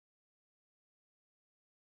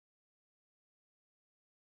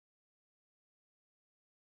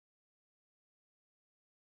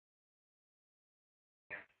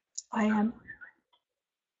I am.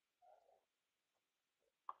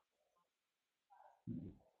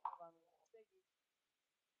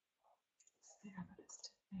 It's there, but it's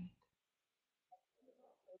too faint.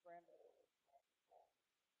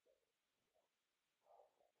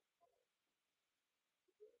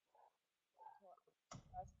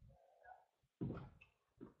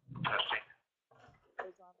 Testing.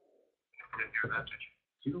 Didn't hear that, did you?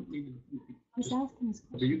 You don't need to. He's asking his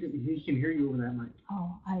But you question. he can hear you over that mic.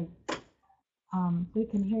 Oh, we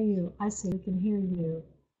can hear you. I see. We can hear you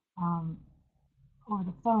over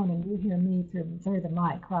the phone, and you hear me through the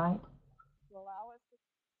mic, right?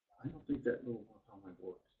 I don't think that little on my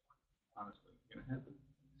voice. Honestly, you're gonna have to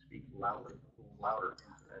speak louder, a little louder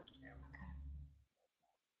into that camera.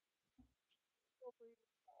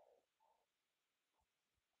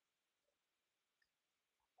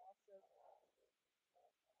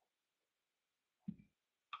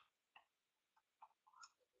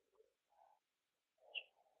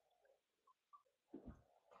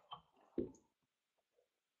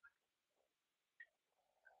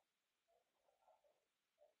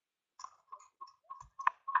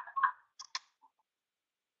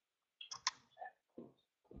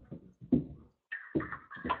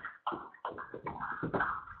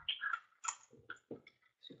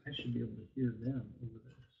 So I should be able to hear them over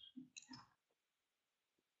this.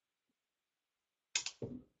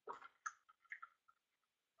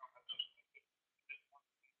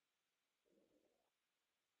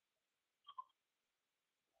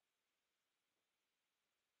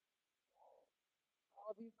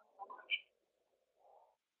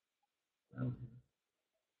 Okay.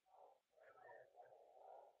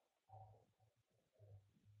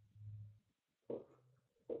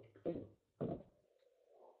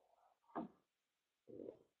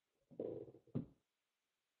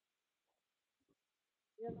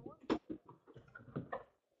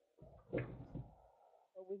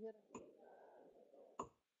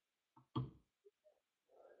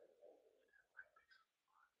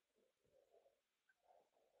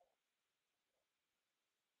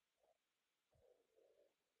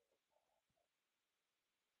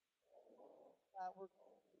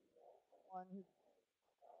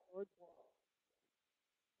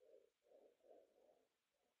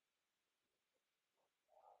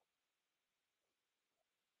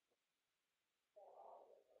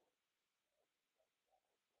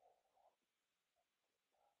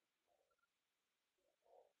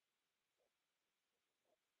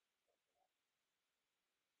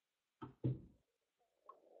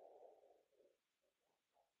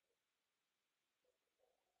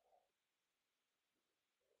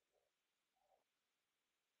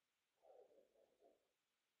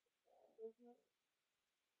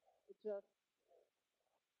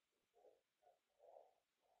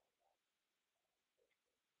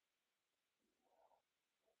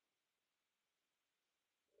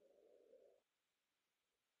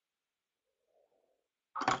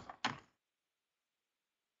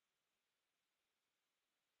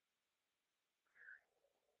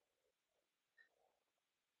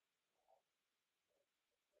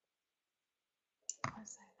 I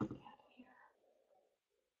say they can't hear.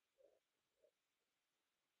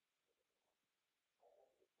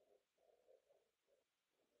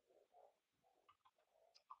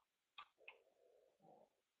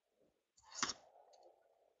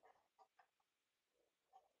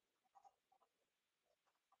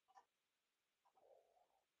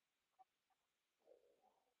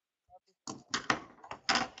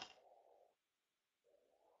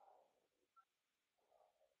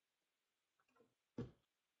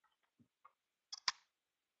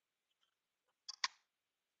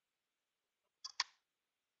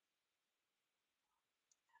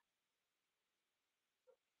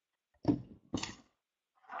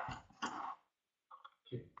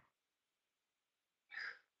 Okay.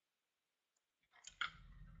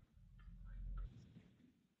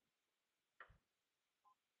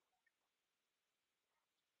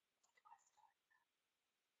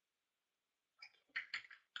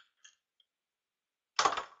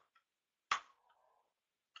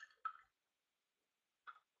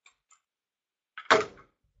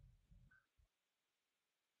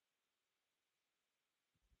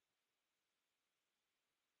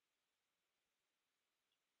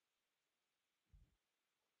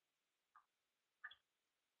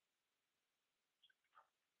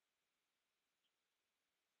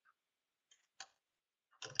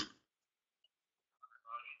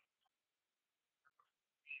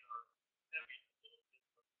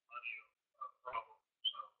 Audio problem,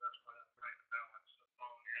 so that's why I'm trying to balance the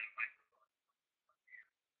phone and microphone here.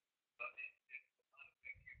 But it will not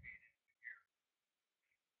affect you being able to hear.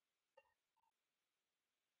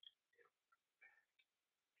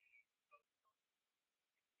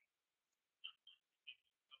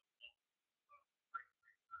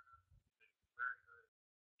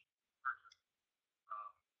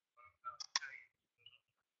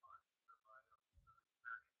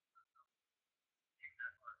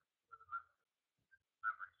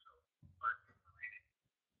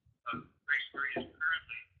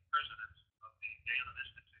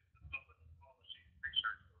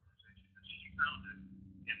 founded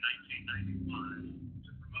in 1995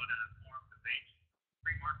 to promote and inform debate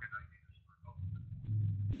free market ideas for health reform.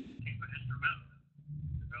 She's been instrumental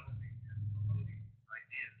in developing and promoting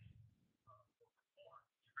ideas for reform,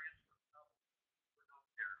 transfer of health for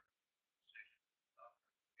healthcare decisions,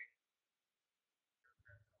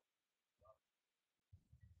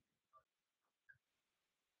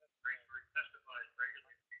 Grace testifies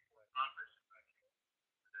regularly before Congress today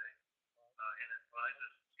and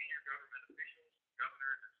advises senior government officials,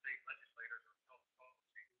 governors, and state legislators on health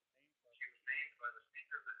policy. She was named by the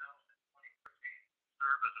Speaker of the House in 2013 to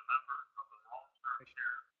serve as a member of the Long-Term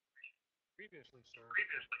Care Commission. Previously served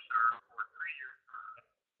for a 3-year term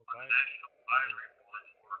on the National Advisory Board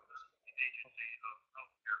for the Agency of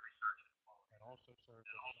Healthcare Research and Quality, and also served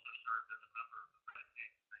as a member of the Medicaid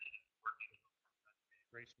Commission working with Medicaid.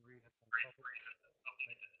 Grace Marie has been published in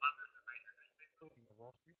hundreds of major newspapers, including the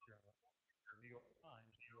Wall Street Journal, the New York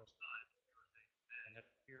Times, USA, and has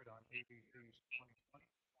appeared on ABC's 2020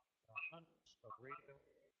 hundreds of radio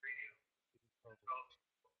programs.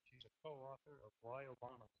 She's a co-author of Why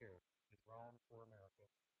Obamacare is Wrong for America,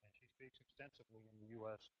 and she speaks extensively in the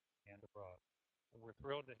U.S. and abroad. And we're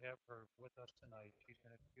thrilled to have her with us tonight. She's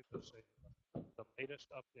going to give us the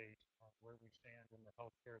latest update on where we stand in the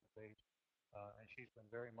healthcare debate, and she's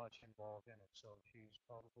been very much involved in it. So she's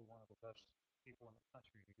probably one of the best people in the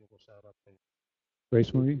country to give us that update.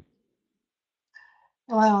 Grace Marie.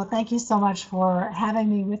 Hello, thank you so much for having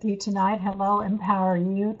me with you tonight. Hello,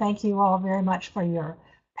 EmpowerU. Thank you all very much for your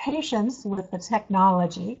patience with the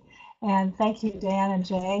technology. And thank you, Dan and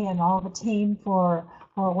Jay and all the team for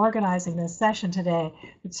organizing this session today.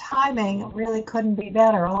 The timing really couldn't be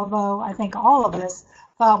better, although I think all of us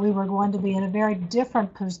thought we were going to be in a very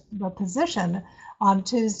different position on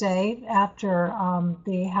Tuesday after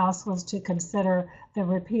the House was to consider the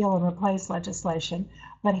repeal and replace legislation.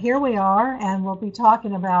 But here we are, and we'll be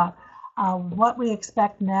talking about what we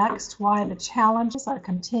expect next, why the challenges are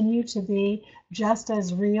continue to be just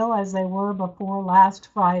as real as they were before last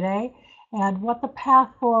Friday, and what the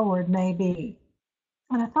path forward may be.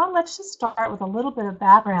 And I thought let's just start with a little bit of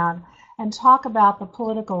background and talk about the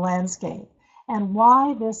political landscape and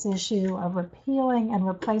why this issue of repealing and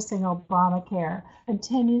replacing Obamacare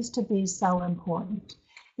continues to be so important.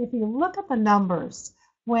 If you look at the numbers,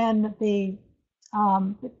 when the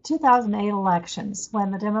 2008 elections,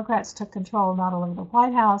 when the Democrats took control not only of the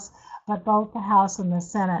White House, but both the House and the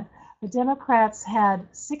Senate, the Democrats had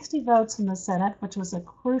 60 votes in the Senate, which was a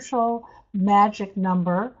crucial magic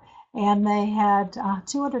number, and they had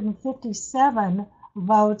 257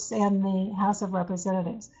 votes in the House of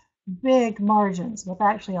Representatives. Big margins with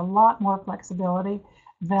actually a lot more flexibility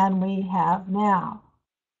than we have now.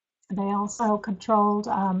 They also controlled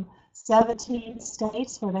 17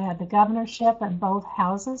 states where they had the governorship and both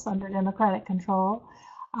houses under Democratic control,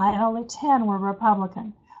 and only 10 were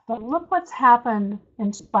Republican. But look what's happened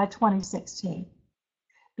by 2016.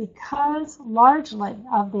 Because largely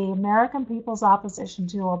of the American people's opposition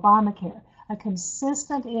to Obamacare, a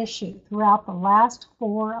consistent issue throughout the last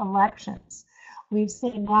 4 elections, we've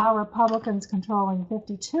seen now Republicans controlling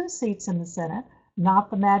 52 seats in the Senate, not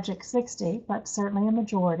the magic 60, but certainly a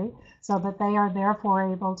majority, so that they are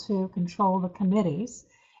therefore able to control the committees.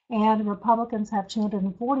 And Republicans have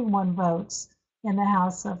 241 votes in the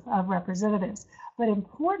House of Representatives. But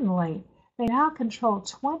importantly, they now control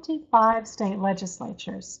 25 state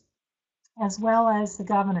legislatures, as well as the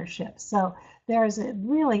governorship. So there is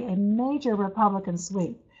really a major Republican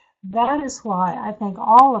sweep. That is why I think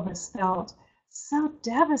all of us felt so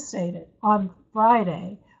devastated on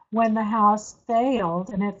Friday when the House failed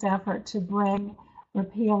in its effort to bring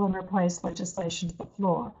repeal and replace legislation to the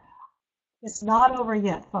floor. It's not over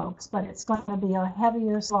yet, folks, but it's going to be a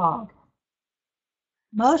heavier slog,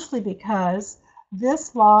 mostly because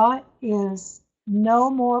this law is no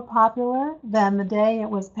more popular than the day it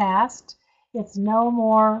was passed. It's no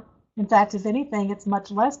more, in fact, if anything, it's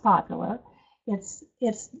much less popular. It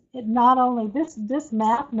not only, this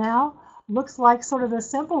map now looks like sort of the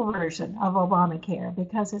simple version of Obamacare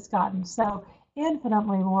because it's gotten so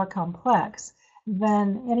infinitely more complex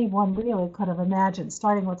than anyone really could have imagined,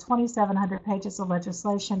 starting with 2,700 pages of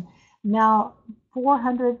legislation, now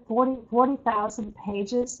 40,000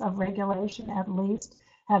 pages of regulation at least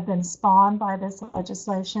have been spawned by this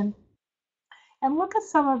legislation. And look at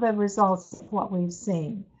some of the results of what we've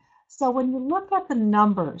seen. So when you look at the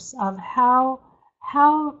numbers of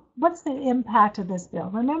what's the impact of this bill?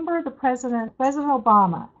 Remember President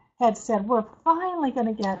Obama had said, we're finally going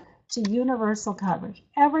to get to universal coverage.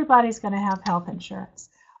 Everybody's going to have health insurance.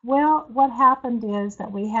 Well, what happened is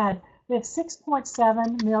that we have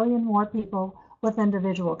 6.7 million more people with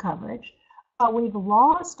individual coverage. but we've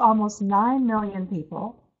lost almost 9 million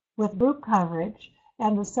people with group coverage,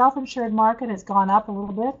 and the self-insured market has gone up a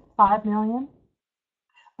little bit, 5 million.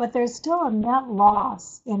 But there's still a net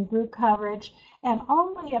loss in group coverage, and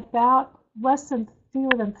only about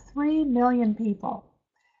fewer than 3 million people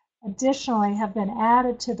additionally have been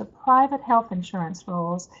added to the private health insurance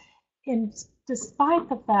rolls, despite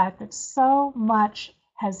the fact that so much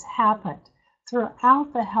has happened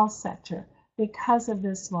throughout the health sector because of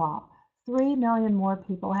this law. 3 million more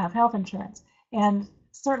people have health insurance, and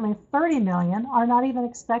certainly 30 million are not even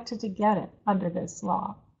expected to get it under this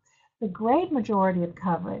law. The great majority of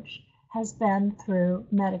coverage has been through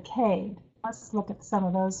Medicaid. Let's look at some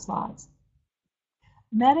of those slides.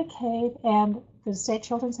 Medicaid and the State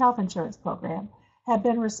Children's Health Insurance Program have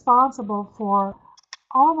been responsible for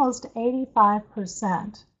almost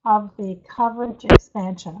 85% of the coverage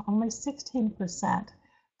expansion, only 16%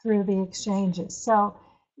 through the exchanges. So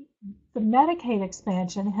the Medicaid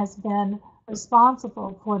expansion has been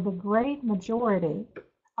responsible for the great majority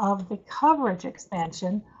of the coverage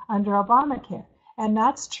expansion under Obamacare. And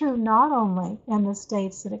that's true not only in the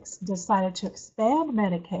states that decided to expand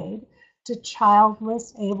Medicaid to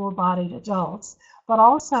childless, able-bodied adults, but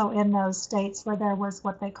also in those states where there was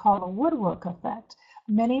what they call a woodwork effect.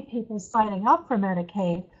 Many people signing up for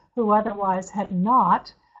Medicaid who otherwise had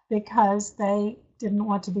not, because they didn't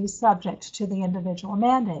want to be subject to the individual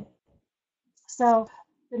mandate. So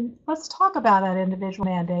let's talk about that individual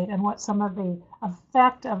mandate and what some of the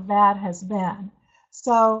effect of that has been.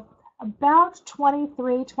 So about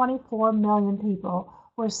 23, 24 million people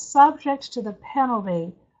were subject to the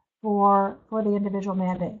penalty for the individual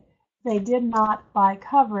mandate. They did not buy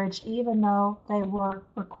coverage, even though they were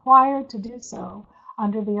required to do so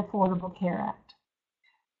under the Affordable Care Act.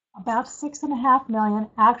 About 6.5 million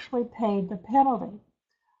actually paid the penalty.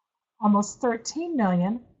 Almost 13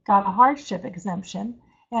 million got a hardship exemption,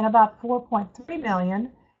 and about 4.3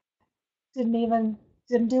 million didn't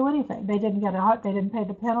do anything. They didn't pay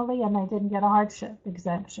the penalty, and they didn't get a hardship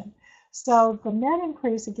exemption. So the net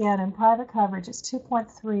increase again in private coverage is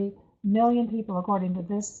 2.3 million people, according to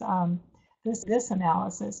this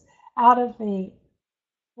analysis. Out of the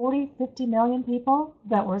 50 million people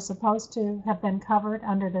that were supposed to have been covered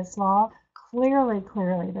under this law, clearly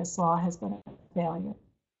this law has been a failure.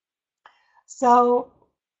 So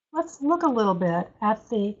let's look a little bit at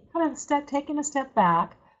the taking a step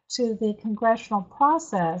back to the congressional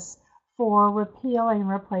process for repealing and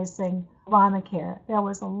replacing Obamacare. There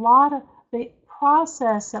was a lot of the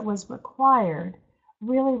process that was required,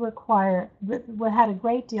 had a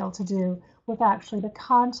great deal to do with actually the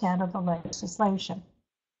content of the legislation.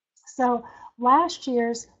 So last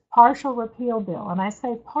year's partial repeal bill, and I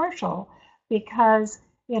say partial because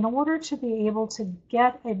in order to be able to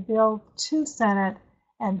get a bill to Senate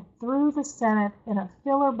and through the Senate in a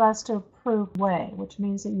filibuster-proof way, which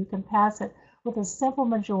means that you can pass it with a simple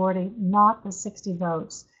majority, not the 60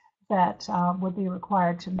 votes that would be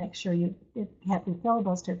required to make sure it can't be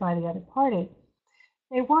filibustered by the other party,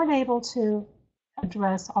 they weren't able to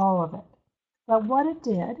address all of it. But what it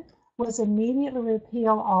did was immediately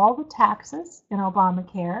repeal all the taxes in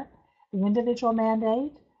Obamacare, the individual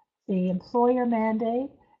mandate, the employer mandate,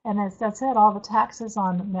 and as I said, all the taxes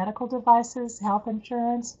on medical devices, health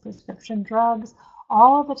insurance, prescription drugs,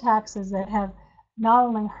 all of the taxes that have not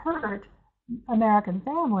only hurt American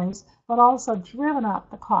families, but also driven up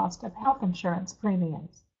the cost of health insurance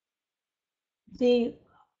premiums. The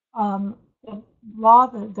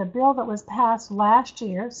bill that was passed last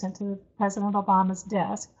year, sent to President Obama's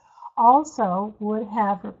desk, also would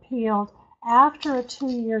have repealed, after a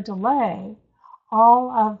 2-year delay, all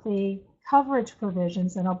of the coverage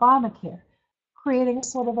provisions in Obamacare, creating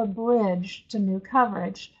sort of a bridge to new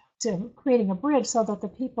coverage, creating a bridge so that the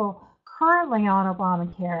people currently on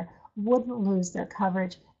Obamacare wouldn't lose their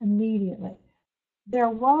coverage immediately. There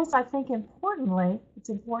was, I think importantly, it's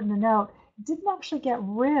important to note, it didn't actually get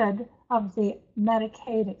rid of the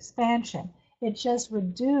Medicaid expansion. It just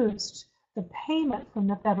reduced the payment from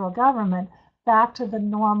the federal government back to the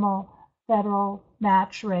normal federal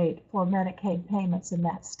match rate for Medicaid payments in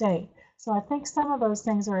that state. So I think some of those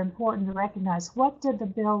things are important to recognize. What did the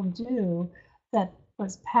bill do that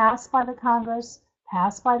was passed by the Congress,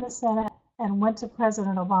 passed by the Senate, and went to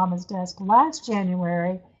President Obama's desk last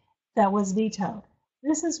January that was vetoed?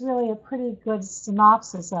 This is really a pretty good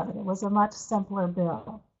synopsis of it. It was a much simpler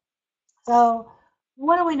bill. So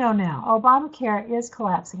what do we know now? Obamacare is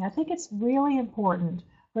collapsing. I think it's really important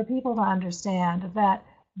for people to understand that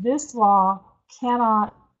this law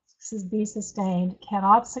cannot be sustained,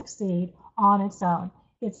 cannot succeed on its own.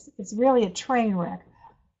 It's really a train wreck,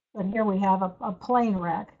 but here we have a plane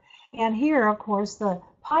wreck. And here, of course, the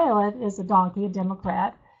pilot is a donkey, a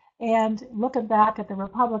Democrat, and looking back at the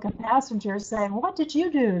Republican passengers saying, what did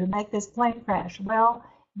you do to make this plane crash? Well,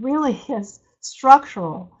 really is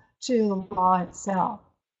structural to the law itself.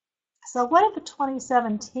 So what did the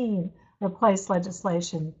 2017 replace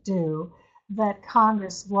legislation do that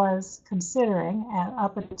Congress was considering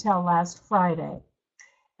up until last Friday?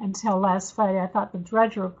 Until last Friday, I thought the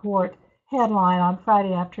Drudge Report headline on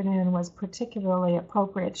Friday afternoon was particularly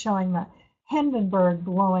appropriate, showing the Hindenburg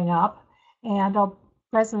blowing up and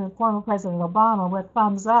former President Obama with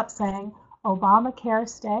thumbs up saying Obamacare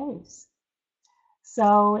stays.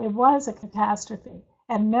 So it was a catastrophe,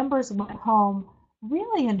 and members went home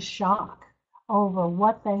really in shock over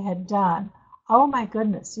what they had done. Oh my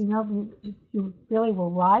goodness, you really were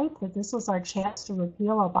right that this was our chance to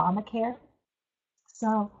repeal Obamacare.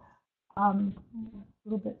 So a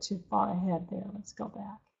little bit too far ahead there. Let's go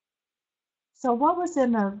back. So what was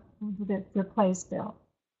in the replace bill?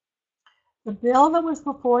 The bill that was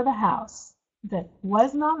before the House that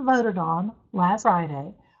was not voted on last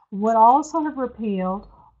Friday would also have repealed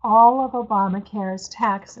all of Obamacare's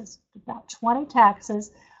taxes, about 20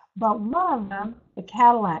 taxes, but one of them, the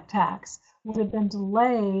Cadillac tax, would have been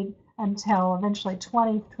delayed until eventually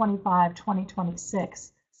 2025,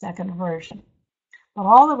 2026, second version. But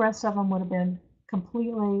all the rest of them would have been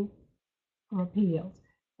completely repealed.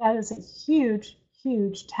 That is a huge,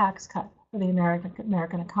 huge tax cut for the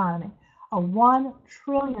American economy, a $1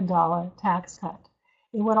 trillion tax cut.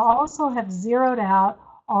 It would also have zeroed out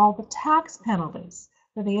all the tax penalties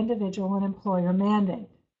for the individual and employer mandate.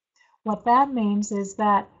 What that means is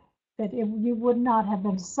that you would not have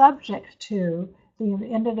been subject to the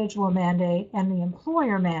individual mandate and the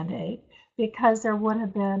employer mandate because there would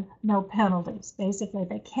have been no penalties. Basically,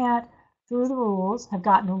 they can't, through the rules, have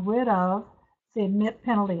gotten rid of the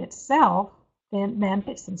penalty itself, the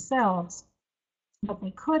mandates themselves, but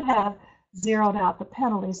they could have zeroed out the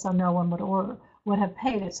penalty so no one would have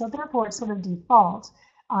paid it. So therefore, it sort of defaults,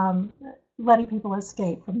 letting people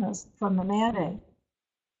escape from the mandate.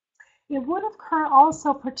 It would have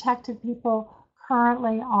also protected people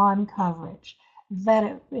currently on coverage, that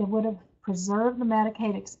it would have preserved the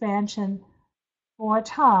Medicaid expansion for a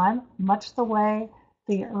time, much the way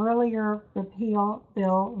the earlier repeal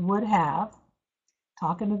bill would have,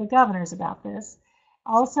 talking to the governors about this.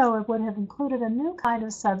 Also, it would have included a new kind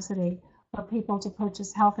of subsidy for people to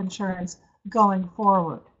purchase health insurance going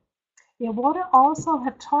forward. It would also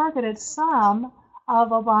have targeted some of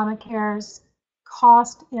Obamacare's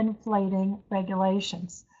cost inflating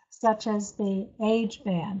regulations, such as the age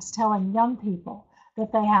bands, telling young people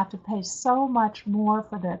that they have to pay so much more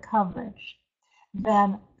for their coverage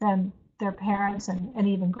than their parents and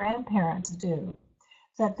even grandparents do,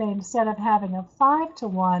 that they, instead of having a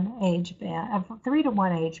 5-to-1 age band, a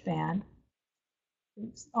 3-to-1 age band,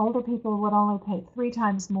 older people would only pay 3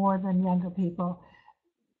 times more than younger people.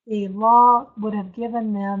 The law would have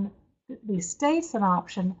given them, the states, an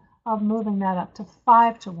option of moving that up to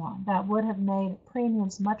 5-to-1. That would have made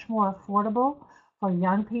premiums much more affordable for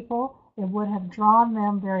young people. It would have drawn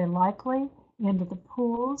them very likely into the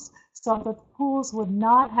pools, so that the pools would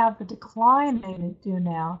not have the decline they do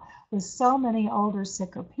now with so many older,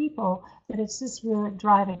 sicker people that it's just really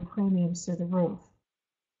driving premiums through the roof.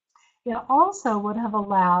 It also would have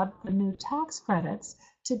allowed the new tax credits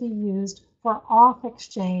to be used for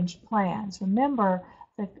off-exchange plans. Remember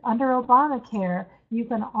that under Obamacare, you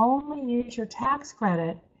can only use your tax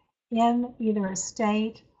credit in either a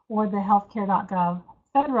state or the healthcare.gov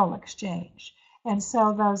federal exchange. And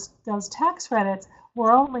so those tax credits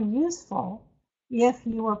were only useful if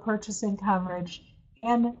you were purchasing coverage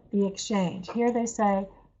in the exchange. Here they say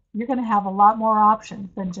you're going to have a lot more options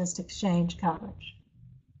than just exchange coverage.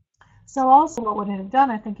 So also what would it have done,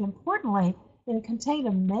 I think importantly, it contained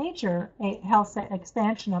a major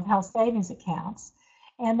expansion of health savings accounts,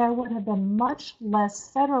 and there would have been much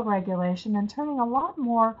less federal regulation and turning a lot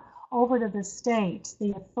more over to the states,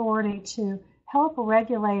 the authority to help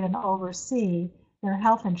regulate and oversee their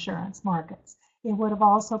health insurance markets. It would have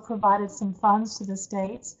also provided some funds to the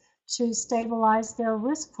states to stabilize their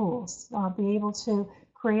risk pools, be able to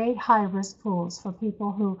create high risk pools for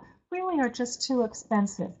people who really are just too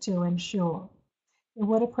expensive to insure. It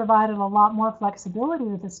would have provided a lot more flexibility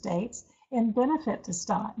to the states in benefit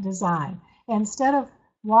design. Instead of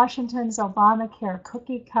Washington's Obamacare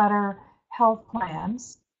cookie cutter health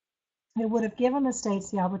plans, it would have given the states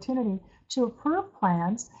the opportunity to approve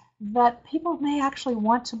plans that people may actually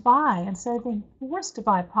want to buy, instead of being forced to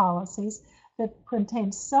buy policies that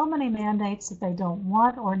contain so many mandates that they don't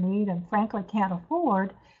want or need and frankly can't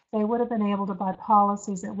afford. They would have been able to buy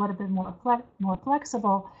policies that would have been more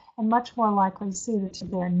flexible and much more likely suited to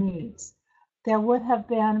their needs. There would have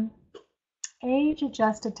been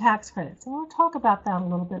age-adjusted tax credits. And we'll talk about that a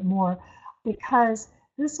little bit more because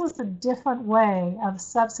this was a different way of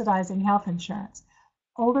subsidizing health insurance.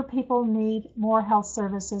 Older people need more health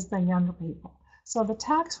services than younger people. So the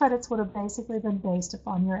tax credits would have basically been based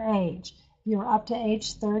upon your age. If you were up to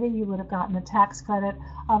age 30, you would have gotten a tax credit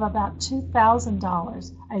of about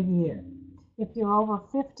 $2,000 a year. If you're over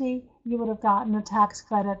 50, you would have gotten a tax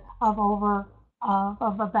credit of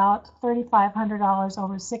about $3,500,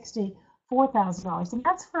 over 60, $4,000, and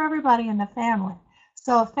that's for everybody in the family.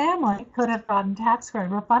 So a family could have gotten tax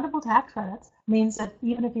credit. Refundable tax credits means that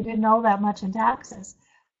even if you didn't owe that much in taxes,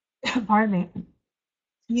 pardon me,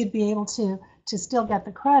 you'd be able to still get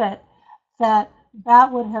the credit. That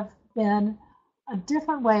would have been a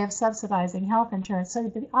different way of subsidizing health insurance, so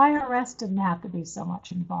the IRS didn't have to be so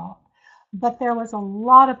much involved. But there was a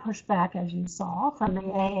lot of pushback, as you saw, from the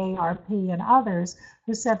AARP and others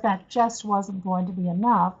who said that just wasn't going to be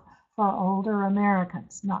enough for older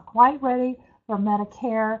Americans, not quite ready for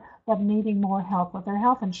Medicare, but needing more help with their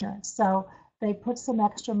health insurance. So they put some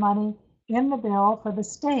extra money in the bill for the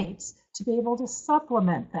states to be able to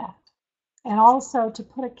supplement that, and also to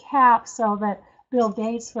put a cap so that Bill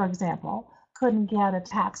Gates, for example, couldn't get a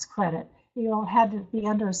tax credit. You had to be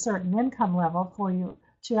under a certain income level for you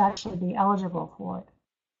to actually be eligible for it.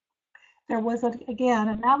 There was, again,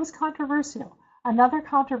 and that was controversial. Another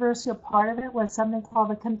controversial part of it was something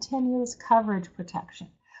called the continuous coverage protection.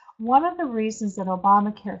 One of the reasons that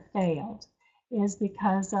Obamacare failed is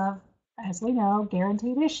because of, as we know,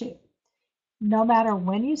 guaranteed issue. No matter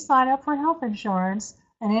when you sign up for health insurance,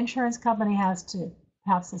 an insurance company has to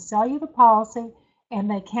sell you the policy, and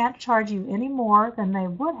they can't charge you any more than they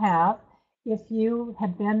would have if you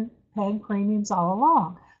had been paying premiums all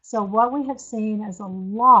along. So what we have seen is a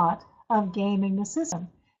lot of gaming the system.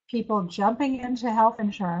 People jumping into health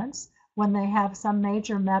insurance when they have some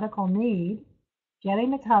major medical need,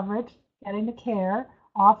 getting the coverage, getting the care,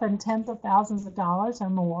 often tens of thousands of dollars or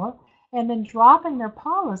more, and then dropping their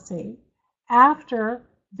policy after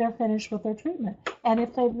they're finished with their treatment. And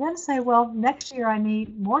if they then say, well, next year I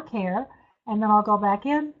need more care, and then I'll go back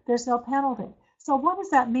in, there's no penalty. So what does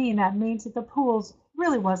that mean? That means that the pools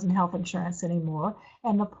really wasn't health insurance anymore,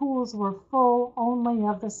 and the pools were full only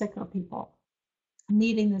of the sicker people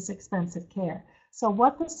needing this expensive care. So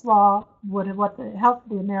what this law would have, what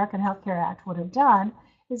the American Health Care Act would have done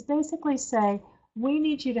is basically say, we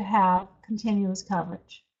need you to have continuous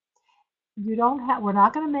coverage. We're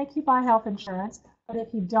not going to make you buy health insurance, but if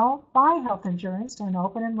you don't buy health insurance during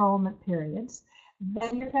open enrollment periods,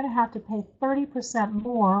 then you're going to have to pay 30%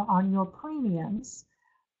 more on your premiums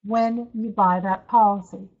when you buy that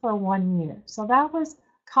policy for 1 year. So that was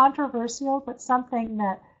controversial, but something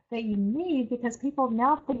that you need because people have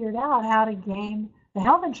now figured out how to game the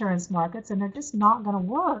health insurance markets, and they're just not going to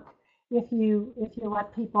work if you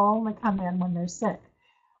let people only come in when they're sick.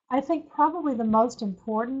 I think probably the most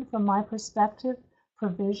important, from my perspective,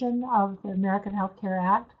 provision of the American Health Care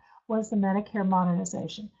Act was the Medicare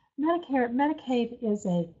modernization. Medicaid is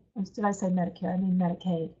did I say Medicare? I mean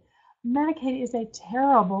Medicaid. Medicaid is a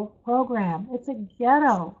terrible program. It's a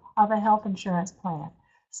ghetto of a health insurance plan.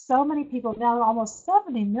 So many people, now almost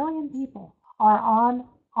 70 million people are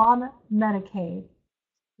on Medicaid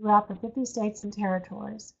throughout the 50 states and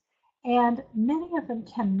territories. And many of them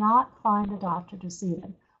cannot find a doctor to see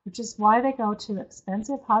them, which is why they go to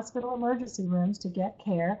expensive hospital emergency rooms to get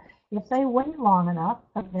care. If they wait long enough,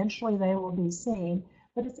 eventually they will be seen.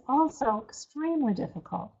 But it's also extremely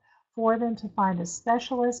difficult for them to find a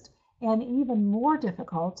specialist, and even more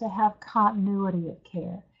difficult to have continuity of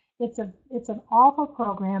care. It's an awful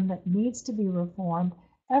program that needs to be reformed.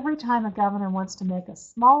 Every time a governor wants to make a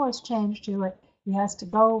smallest change to it, he has to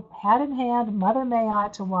go hat in hand, Mother May I,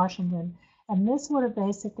 to Washington. And this would have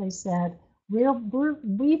basically said,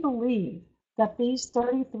 we believe that these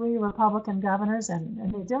 33 Republican governors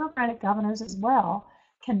and the Democratic governors as well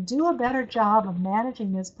can do a better job of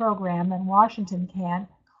managing this program than Washington can.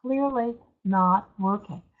 Clearly not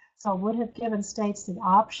working. So it would have given states the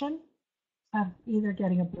option of either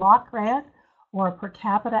getting a block grant or a per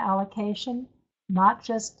capita allocation, not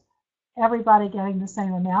just everybody getting the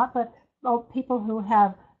same amount, but people who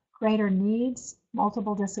have greater needs,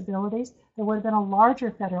 multiple disabilities. There would have been a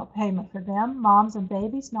larger federal payment for them. Moms and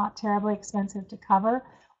babies, not terribly expensive to cover,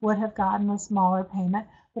 would have gotten a smaller payment,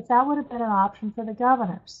 but that would have been an option for the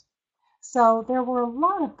governors. So there were a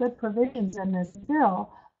lot of good provisions in this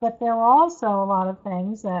bill, but there were also a lot of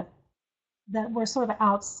things that were sort of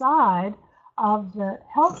outside of the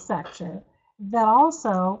health sector that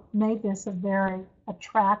also made this a very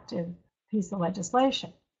attractive piece of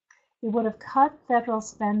legislation. It would have cut federal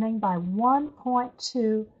spending by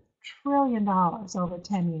 $1.2 trillion over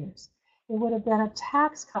 10 years. It would have been a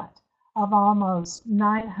tax cut of almost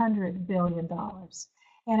 $900 billion.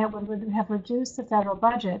 And it would have reduced the federal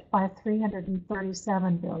budget by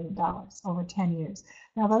 $337 billion over 10 years.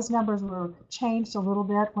 Now, those numbers were changed a little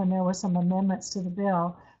bit when there were some amendments to the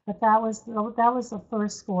bill, but that was the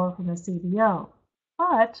first score from the CBO.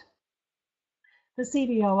 But the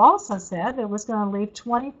CBO also said it was going to leave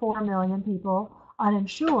 24 million people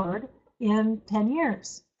uninsured in 10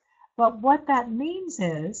 years. But what that means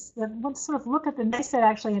is that let's sort of look at they said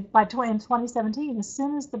actually in 2017, as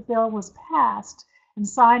soon as the bill was passed and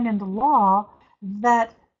signed into law,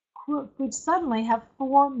 that we'd suddenly have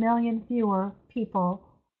 4 million fewer people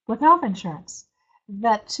with health insurance,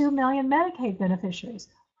 that 2 million Medicaid beneficiaries,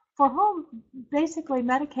 for whom basically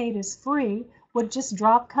Medicaid is free, would just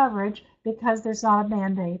drop coverage because there's not a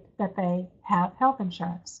mandate that they have health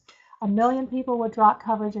insurance. 1 million people would drop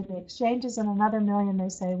coverage in the exchanges, and another million, they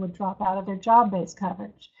say, would drop out of their job-based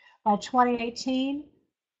coverage. By 2018,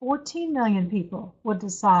 14 million people would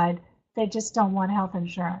decide they just don't want health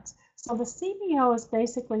insurance. So the CBO is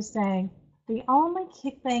basically saying the only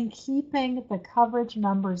thing keeping the coverage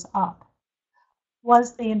numbers up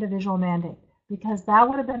was the individual mandate, because that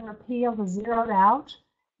would have been repealed or zeroed out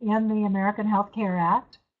in the American Health Care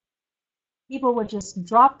Act. People would just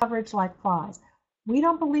drop coverage like flies. We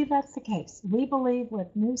don't believe that's the case. We believe with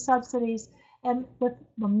new subsidies and with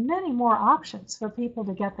many more options for people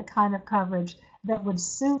to get the kind of coverage that would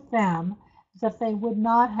suit them, that they would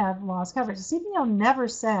not have lost coverage. The CBO never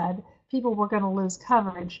said people were going to lose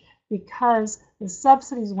coverage because the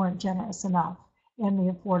subsidies weren't generous enough in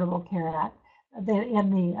the Affordable Care Act,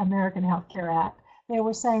 in the American Health Care Act. They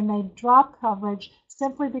were saying they dropped coverage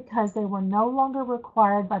simply because they were no longer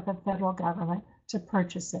required by the federal government to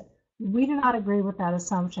purchase it. We do not agree with that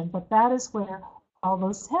assumption, but that is where all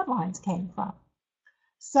those headlines came from.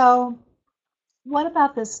 So what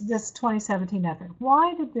about this 2017 effort?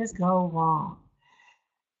 Why did this go wrong?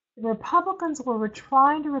 The Republicans were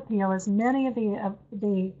trying to repeal as many of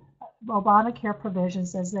the Obamacare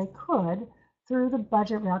provisions as they could through the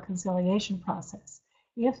budget reconciliation process.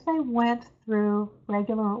 If they went through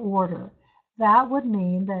regular order, that would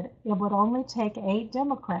mean that it would only take 8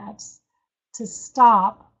 Democrats to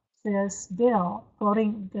stop this bill.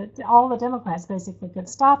 All the Democrats basically could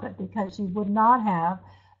stop it, because you would not have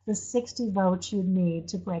the 60 votes you'd need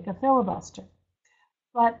to break a filibuster.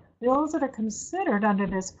 But bills that are considered under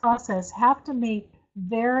this process have to meet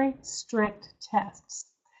very strict tests.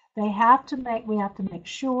 We have to make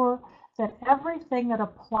sure that everything that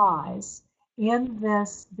applies in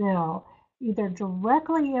this bill either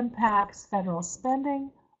directly impacts federal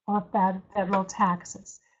spending or federal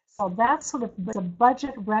taxes. So that's sort of the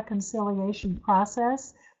budget reconciliation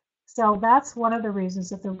process. So that's one of the reasons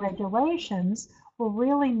that the regulations were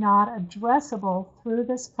really not addressable through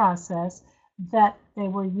this process, that they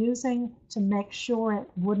were using to make sure it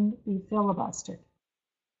wouldn't be filibustered.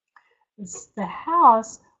 The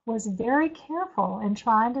House was very careful in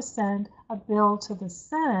trying to send a bill to the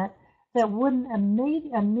Senate that wouldn't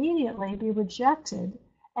immediately be rejected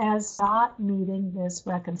as not meeting this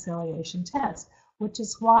reconciliation test, which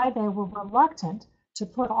is why they were reluctant to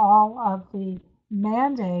put all of the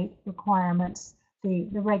mandate requirements, the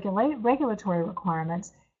regulatory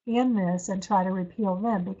requirements in this and try to repeal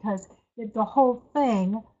them, because the whole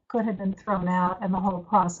thing could have been thrown out and the whole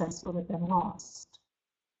process would have been lost.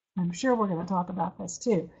 I'm sure we're going to talk about this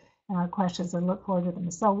too in our questions, and look forward to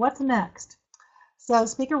them. So what's next? So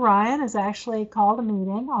Speaker Ryan has actually called a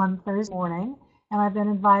meeting on Thursday morning, and I've been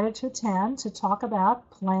invited to attend to talk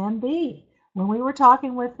about Plan B. When we were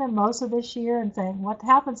talking with them most of this year and saying, what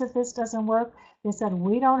happens if this doesn't work? They said,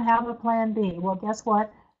 we don't have a Plan B. Well, guess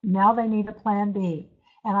what? Now they need a Plan B.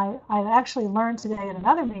 And I actually learned today in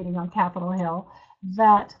another meeting on Capitol Hill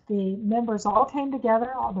that the members all came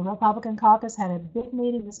together. All the Republican caucus had a big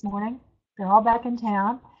meeting this morning. They're all back in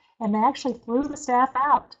town. And they actually threw the staff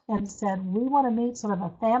out and said, we want to meet sort of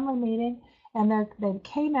a family meeting. And they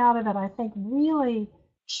came out of it, I think, really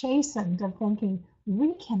chastened of thinking,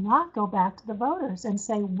 we cannot go back to the voters and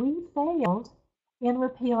say we failed in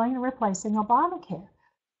repealing and replacing Obamacare.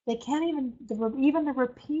 They can't even the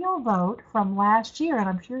repeal vote from last year, and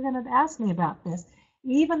I'm sure you're going to ask me about this,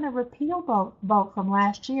 even the repeal vote from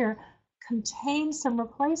last year contained some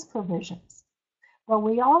replace provisions. But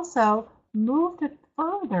we also moved it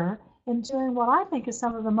further in doing what I think is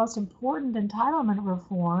some of the most important entitlement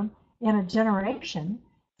reform in a generation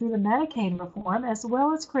through the Medicaid reform, as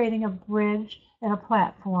well as creating a bridge and a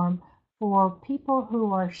platform for people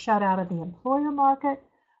who are shut out of the employer market,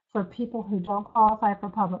 for people who don't qualify for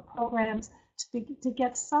public programs to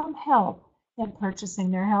get some help in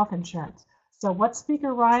purchasing their health insurance. So what's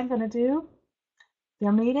Speaker Ryan going to do?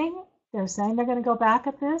 They're meeting. They're saying they're going to go back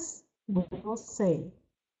at this. We will see.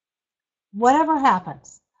 Whatever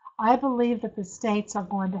happens, I believe that the states are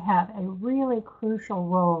going to have a really crucial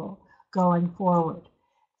role going forward.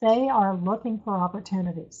 They are looking for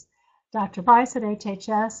opportunities. Dr. Price at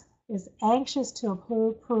HHS is anxious to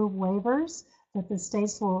approve waivers that the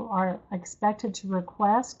states are expected to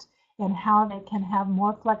request and how they can have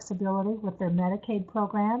more flexibility with their Medicaid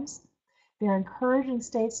programs. They're encouraging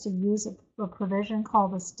states to use a provision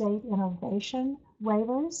called the state innovation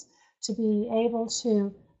waivers to be able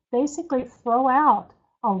to basically throw out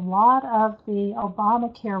a lot of the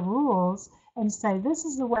Obamacare rules and say, this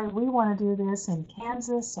is the way we want to do this in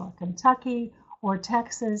Kansas or Kentucky or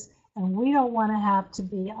Texas, and we don't want to have to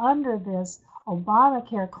be under this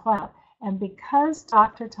Obamacare clout. And because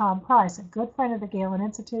Dr. Tom Price, a good friend of the Galen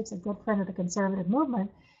Institutes, a good friend of the conservative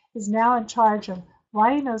movement, is now in charge of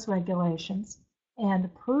writing those regulations and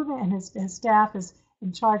approving, and his staff is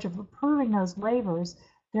in charge of approving those waivers,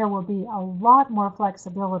 there will be a lot more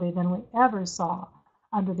flexibility than we ever saw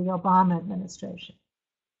under the Obama administration.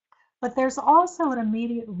 But there's also an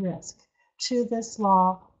immediate risk to this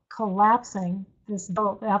law collapsing, this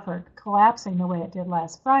bill effort collapsing the way it did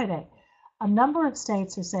last Friday. A number of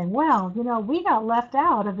states are saying, well, you know, we got left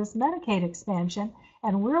out of this Medicaid expansion,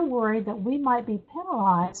 and we're worried that we might be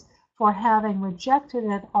penalized for having rejected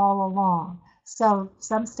it all along. So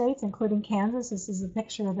some states, including Kansas, this is a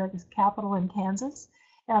picture of the Capitol in Kansas,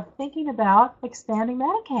 are thinking about expanding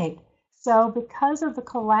Medicaid. So because of the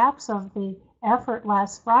collapse of the effort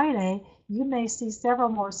last Friday, you may see several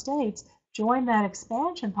more states join that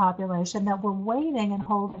expansion population that were waiting and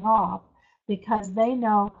holding off because they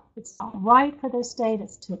know it's not right for their state,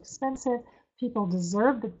 it's too expensive. People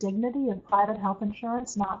deserve the dignity of private health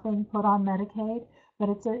insurance not being put on Medicaid, but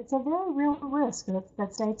it's a very real risk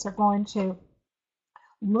that states are going to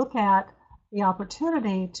look at the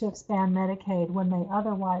opportunity to expand Medicaid when they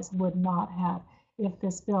otherwise would not have if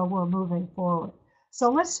this bill were moving forward. So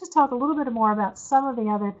let's just talk a little bit more about some of the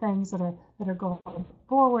other things that are going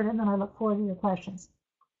forward, and then I look forward to your questions.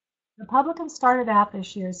 Republicans started out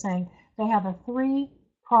this year saying they have a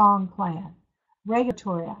three-pronged plan.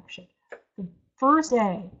 Regulatory action. The first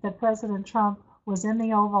day that President Trump was in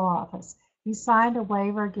the Oval Office, he signed a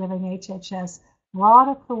waiver giving HHS broad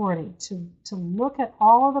authority to look at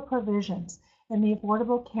all of the provisions in the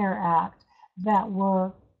Affordable Care Act that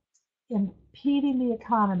were impeding the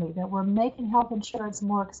economy, that were making health insurance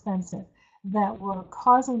more expensive, that were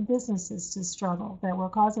causing businesses to struggle, that were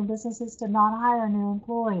causing businesses to not hire new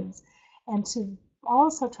employees, and to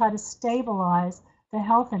also try to stabilize the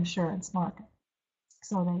health insurance market.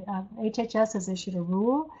 So HHS has issued a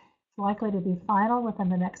rule, it's likely to be final within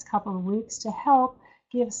the next couple of weeks, to help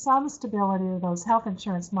give some stability to those health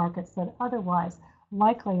insurance markets that otherwise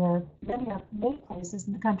likely, or many places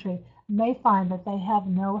in the country may find that they have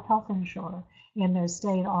no health insurer in their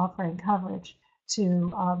state offering coverage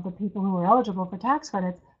to the people who are eligible for tax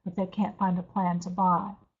credits, but they can't find a plan to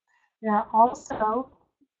buy. There are also,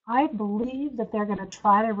 I believe that they're going to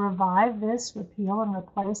try to revive this repeal and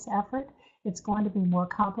replace effort. It's going to be more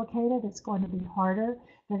complicated. It's going to be harder.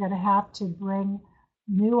 They're going to have to bring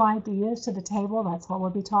new ideas to the table. That's what we'll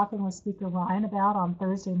be talking with Speaker Ryan about on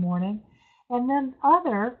Thursday morning. And then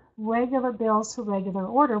other regular bills to regular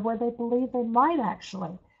order where they believe they might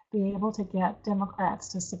actually be able to get Democrats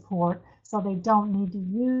to support so they don't need to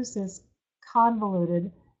use this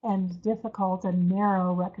convoluted and difficult and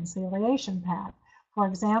narrow reconciliation path. For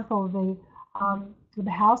example,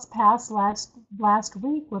 the House passed last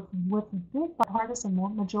week with big bipartisan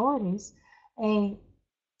majorities a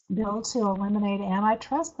bill to eliminate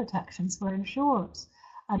antitrust protections for insurers.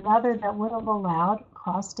 Another that would have allowed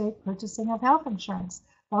cross-state purchasing of health insurance.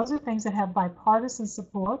 Those are things that have bipartisan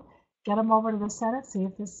support. Get them over to the Senate, see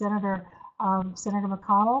if the Senator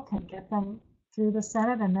McConnell can get them through the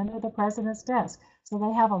Senate and then to the President's desk. So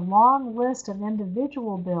they have a long list of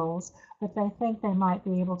individual bills that they think they might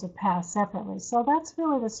be able to pass separately. So that's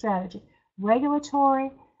really the strategy. Regulatory,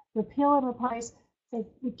 repeal and replace.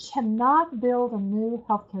 We cannot build a new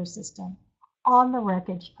healthcare system on the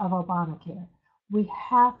wreckage of Obamacare. We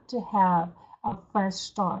have to have a fresh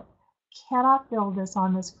start. Cannot build this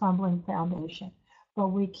on this crumbling foundation, but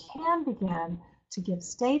we can begin to give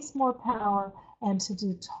states more power and to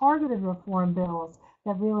do targeted reform bills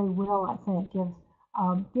that really will, I think,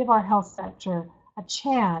 give our health sector a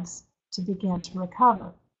chance to begin to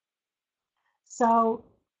recover. So,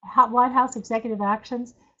 White House executive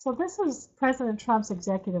actions. So this is President Trump's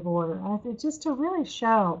executive order. Just to really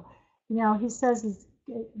show, he says he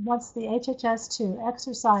wants the HHS to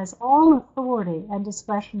exercise all authority and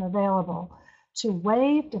discretion available to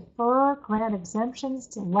waive, defer, grant exemptions,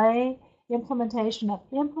 delay implementation of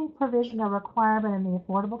any provision or requirement in the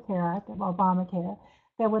Affordable Care Act of Obamacare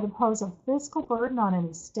that would impose a fiscal burden on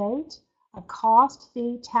any state, a cost,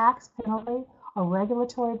 fee, tax, penalty, or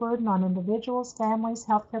regulatory burden on individuals, families,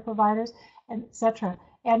 healthcare providers, etc.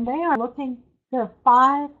 And they are looking, there are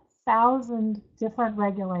 5,000 different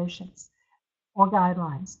regulations or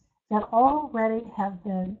guidelines that already have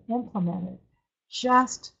been implemented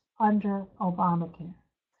just under Obamacare.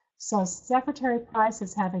 So Secretary Price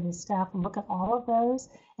is having his staff look at all of those,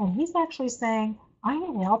 and he's actually saying, I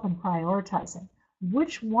need help in prioritizing.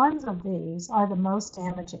 Which ones of these are the most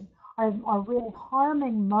damaging, are really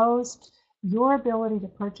harming most your ability to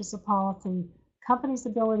purchase a policy, companies'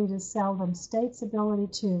 ability to sell them, states' ability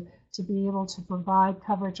to be able to provide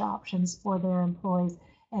coverage options for their employees,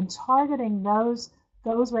 and targeting those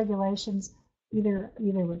regulations, either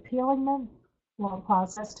repealing them, long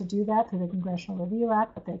process to do that through the Congressional Review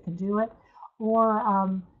Act, but they can do it, or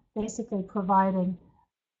basically providing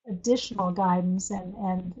additional guidance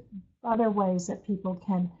and other ways that people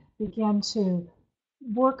can begin to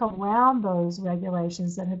work around those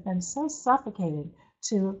regulations that have been so suffocating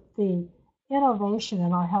to the innovation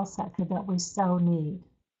in our health sector that we so need.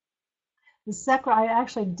 I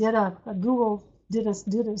actually did Google did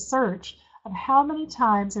a search of how many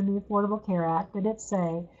times in the Affordable Care Act did it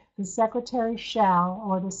say the secretary shall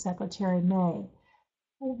or the secretary may.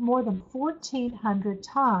 More than 1,400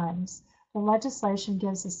 times the legislation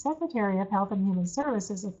gives the Secretary of Health and Human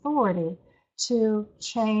Services authority to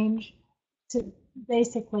change, to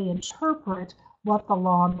basically interpret what the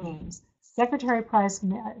law means. Secretary Price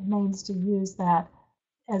means to use that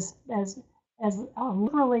as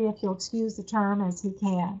literally, if you'll excuse the term, as he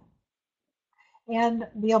can. And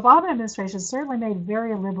the Obama administration certainly made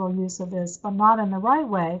very liberal use of this, but not in the right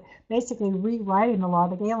way, basically rewriting the law.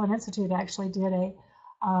 The Galen Institute actually did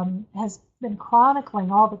has been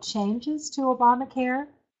chronicling all the changes to Obamacare,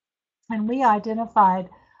 and we identified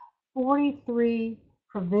 43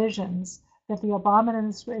 provisions that the Obama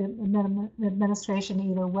administration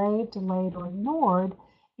either waived, delayed, or ignored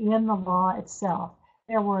in the law itself.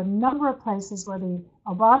 There were a number of places where the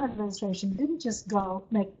Obama administration didn't just go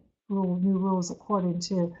make new rules according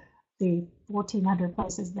to the 1,400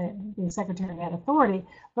 places that the Secretary had authority,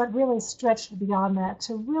 but really stretched beyond that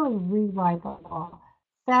to really rewrite the law.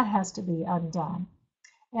 That has to be undone.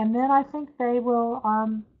 And then I think they will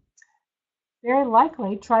very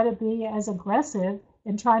likely try to be as aggressive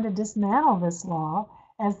in trying to dismantle this law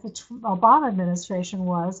as the Obama administration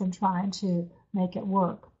was in trying to make it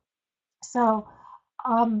work. So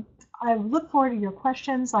I look forward to your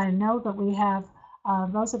questions. I know that we have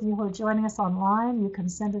those of you who are joining us online, you can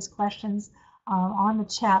send us questions on the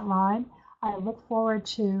chat line. I look forward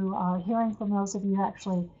to hearing from those of you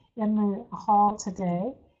actually in the hall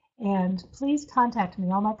today. And please contact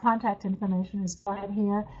me. All my contact information is right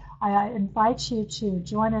here. I invite you to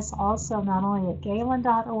join us also not only at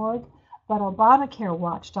galen.org, but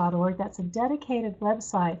obamacarewatch.org. That's a dedicated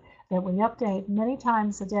website that we update many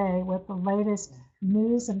times a day with the latest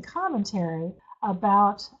news and commentary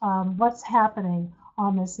about what's happening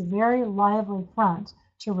on this very lively front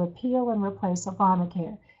to repeal and replace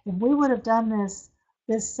Obamacare. If we would have done this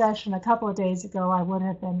session a couple of days ago, I would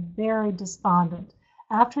have been very despondent.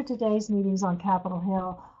 After today's meetings on Capitol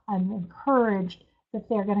Hill, I'm encouraged that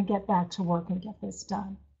they're going to get back to work and get this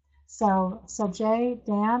done. So Jay,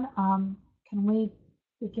 Dan, can we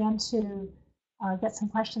begin to get some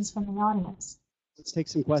questions from the audience? Let's take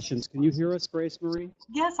some questions. Can you hear us, Grace Marie?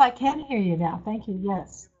 Yes, I can hear you now. Thank you.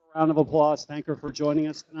 Yes. A round of applause. Thank her for joining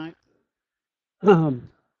us tonight. Thank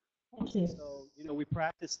you. So, we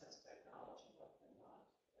practice this technology.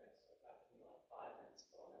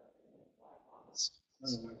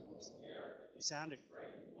 You sounded great.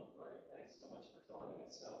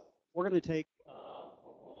 We're going to take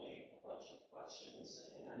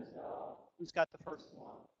who's got the first one?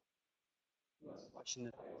 Who has a question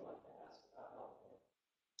that they would like to ask about?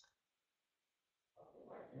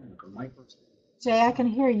 Jay, I can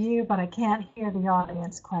hear you, but I can't hear the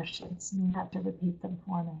audience questions. You have to repeat them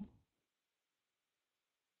for me.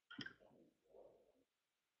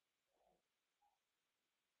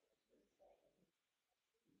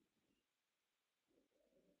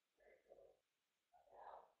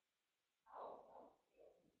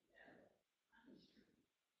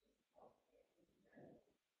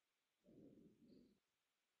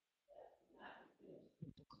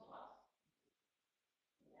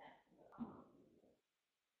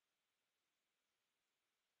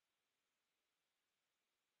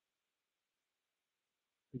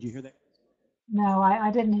 Did you hear that? No, I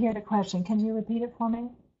didn't hear the question. Can you repeat it for me?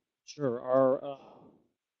 Sure. Our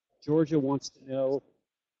Georgia wants to know,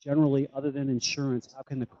 generally, other than insurance, how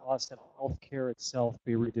can the cost of healthcare itself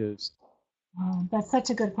be reduced? Oh, that's such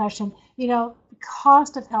a good question. You know, the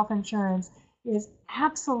cost of health insurance is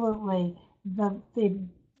absolutely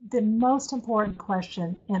the most important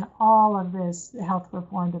question in all of this health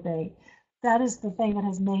reform debate. That is the thing that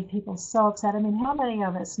has made people so upset. I mean, how many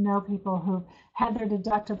of us know people who've had their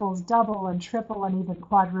deductibles double and triple and even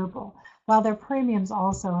quadruple, while their premiums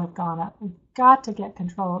also have gone up? We've got to get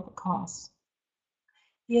control of the costs.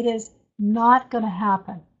 It is not going to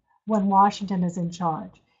happen when Washington is in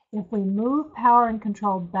charge. If we move power and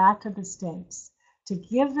control back to the states, to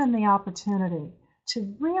give them the opportunity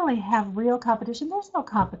to really have real competition, there's no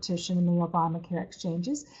competition in the Obamacare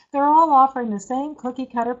exchanges. They're all offering the same cookie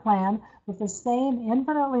cutter plan with the same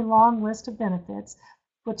infinitely long list of benefits,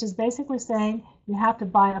 which is basically saying you have to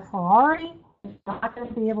buy a Ferrari, you're not going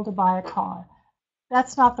to be able to buy a car.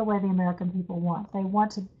 That's not the way the American people want. They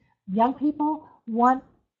want to, young people want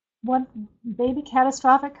baby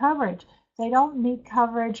catastrophic coverage. They don't need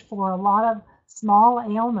coverage for a lot of small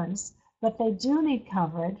ailments, but they do need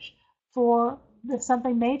coverage for if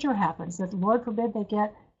something major happens, that Lord forbid they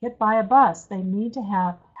get hit by a bus. They need to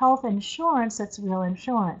have health insurance that's real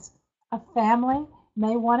insurance. A family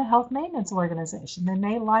may want a health maintenance organization. They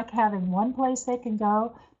may like having one place they can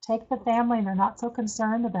go, take the family, and they're not so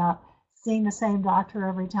concerned about seeing the same doctor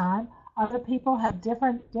every time. Other people have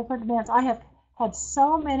different demands. I have had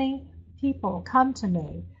so many people come to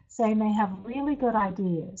me saying they have really good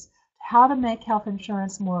ideas how to make health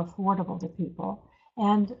insurance more affordable to people.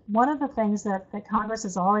 And one of the things that Congress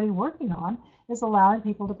is already working on is allowing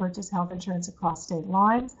people to purchase health insurance across state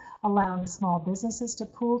lines, allowing small businesses to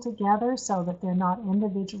pool together so that they're not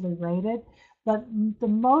individually rated. But the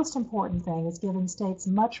most important thing is giving states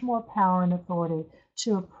much more power and authority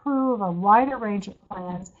to approve a wider range of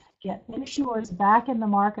plans, get insurers back in the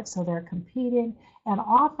market so they're competing and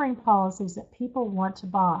offering policies that people want to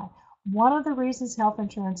buy. One of the reasons health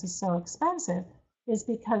insurance is so expensive is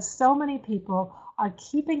because so many people are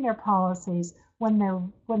keeping their policies when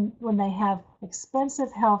they have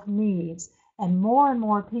expensive health needs, and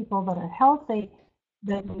more people that are healthy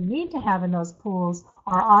that we need to have in those pools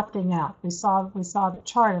are opting out. We saw the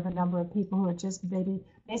chart of a number of people who are just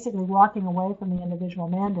basically walking away from the individual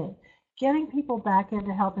mandate. Getting people back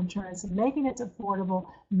into health insurance and making it affordable,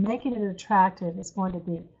 making it attractive is going to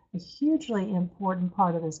be a hugely important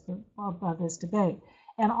part of this debate.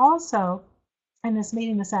 And also, in this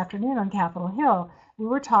meeting this afternoon on Capitol Hill, we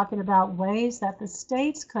were talking about ways that the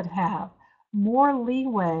states could have more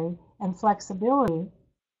leeway and flexibility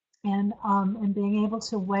in being able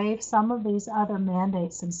to waive some of these other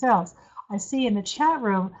mandates themselves. I see in the chat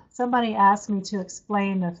room somebody asked me to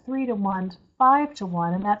explain the 3-to-1 to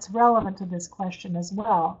 5-to-1, and that's relevant to this question as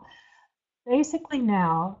well. Basically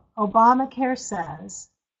now, Obamacare says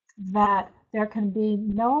that there can be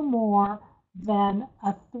no more than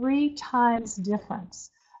a 3 times difference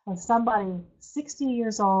of somebody 60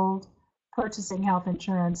 years old purchasing health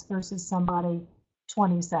insurance versus somebody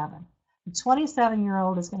 27. The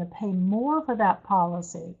 27-year-old is going to pay more for that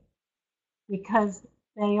policy because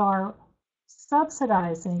they are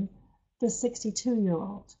subsidizing the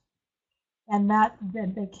 62-year-old. And that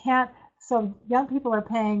they can't, so young people are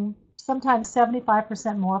paying sometimes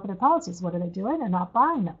 75% more for their policies. What are they doing? They're not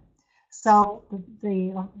buying them. So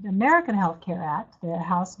the American Health Care Act, the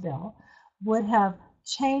House bill, would have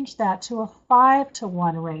changed that to a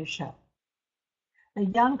 5-to-1 ratio. The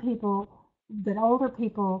young people, the older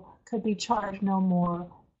people could be charged no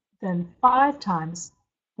more than 5 times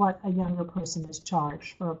what a younger person is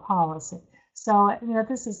charged for a policy. So,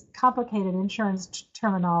 this is complicated insurance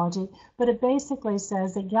terminology, but it basically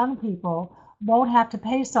says that young people won't have to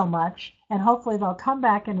pay so much, and hopefully they'll come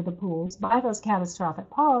back into the pools, buy those catastrophic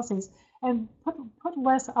policies, and put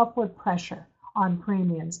less upward pressure on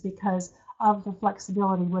premiums because of the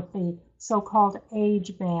flexibility with the so-called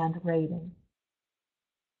age band rating.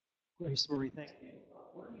 Grace Marie, thank you.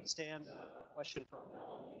 Where do you stand? Question from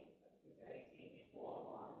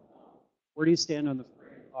where do you stand on the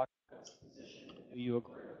Freedom Caucus position? Do you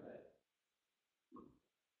agree with it?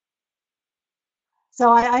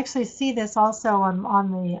 So I actually see this also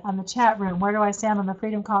on the chat room. Where do I stand on the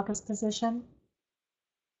Freedom Caucus position?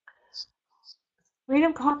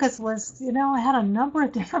 Freedom Caucus was, had a number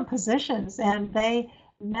of different positions, and they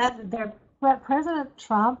met. President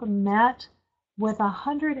Trump met with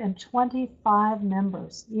 125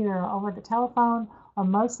 members, either over the telephone or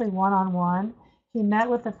mostly one-on-one. He met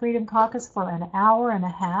with the Freedom Caucus for an hour and a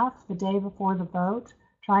half the day before the vote,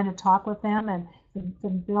 trying to talk with them, and The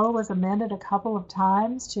bill was amended a couple of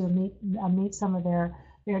times to meet some of their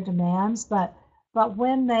demands, but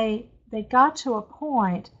when they got to a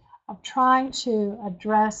point of trying to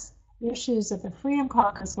address issues that the Freedom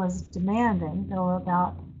Caucus was demanding, there were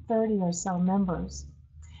about 30 or so members,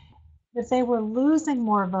 that they were losing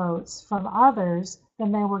more votes from others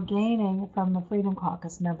than they were gaining from the Freedom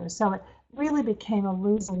Caucus members. So it really became a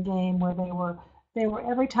losing game where they were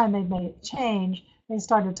every time they made a change, they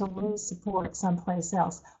started to lose support someplace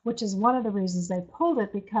else, which is one of the reasons they pulled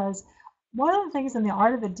it, because one of the things in The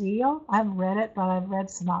Art of the Deal, I haven't read it, but I've read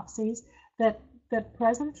synopses, that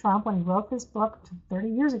President Trump, when he wrote this book 30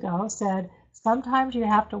 years ago, said sometimes you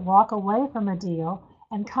have to walk away from a deal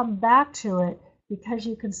and come back to it because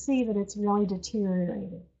you can see that it's really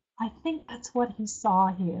deteriorated. I think that's what he saw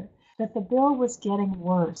here, that the bill was getting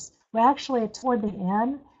worse. Well, actually, toward the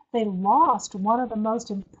end, they lost one of the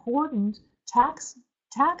most important tax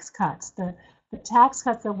cuts, the tax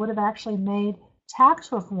cuts that would have actually made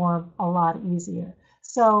tax reform a lot easier.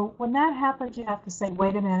 So when that happens, you have to say,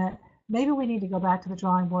 wait a minute, maybe we need to go back to the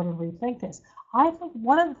drawing board and rethink this. I think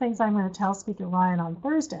one of the things I'm going to tell Speaker Ryan on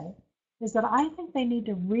Thursday is that I think they need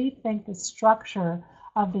to rethink the structure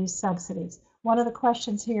of these subsidies. One of the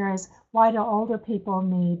questions here is, why do older people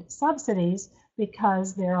need subsidies?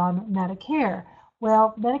 Because they're on Medicare.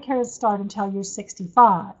 Well, Medicare doesn't start until you're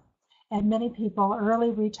 65. And many people,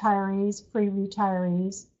 early retirees, free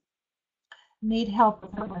retirees, need help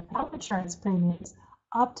with health insurance premiums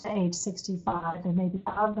up to age 65. They may be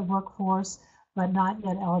out of the workforce, but not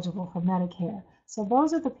yet eligible for Medicare. So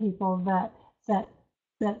those are the people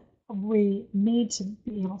that we need to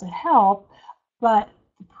be able to help, but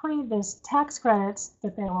the previous tax credits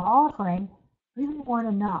that they were offering really weren't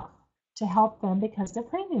enough to help them because their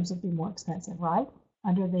premiums would be more expensive, right?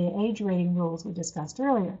 Under the age rating rules we discussed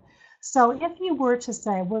earlier. So if you were to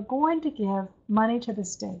say, we're going to give money to the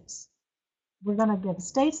states, we're going to give the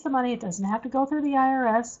states the money, it doesn't have to go through the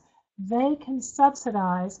IRS, they can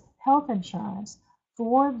subsidize health insurance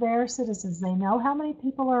for their citizens. They know how many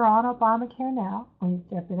people are on Obamacare now.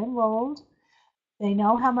 They've been enrolled. They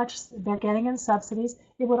know how much they're getting in subsidies.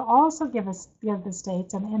 It would also give the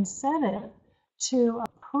states an incentive to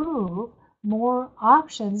approve more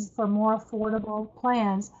options for more affordable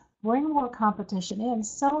plans, bring more competition in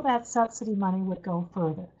so that subsidy money would go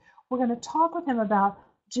further. We're going to talk with him about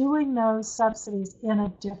doing those subsidies in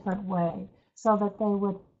a different way so that they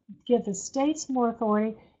would give the states more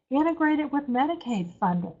authority, integrate it with Medicaid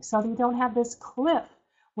funding so that you don't have this cliff.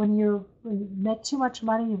 When you make too much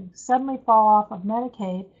money, you suddenly fall off of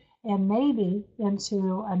Medicaid and maybe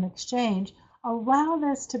into an exchange. Allow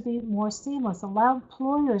this to be more seamless. Allow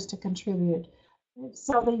employers to contribute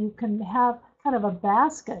so that you can have kind of a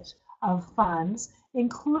basket of funds,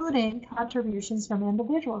 including contributions from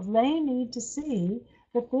individuals. They need to see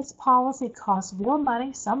that this policy costs real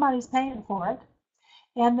money, somebody's paying for it,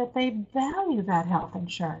 and that they value that health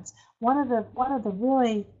insurance. One of the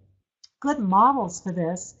really good models for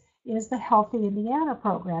this is the Healthy Indiana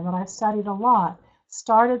program that I've studied a lot.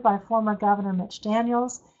 Started by former Governor Mitch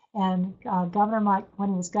Daniels, and when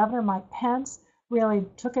he was governor, Mike Pence really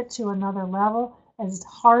took it to another level, as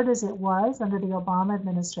hard as it was under the Obama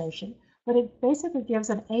administration. But it basically gives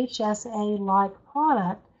an HSA-like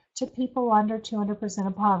product to people under 200%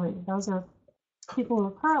 of poverty. Those are people who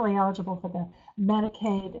are currently eligible for the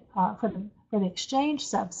Medicaid, for the exchange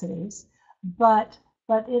subsidies, but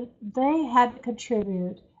they had to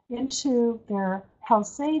contribute into their health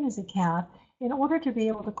savings account in order to be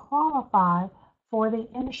able to qualify for the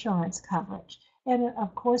insurance coverage. And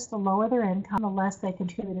of course, the lower their income, the less they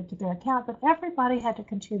contributed to their account, but everybody had to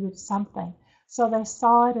contribute something. So they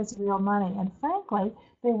saw it as real money. And frankly,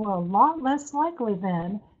 they were a lot less likely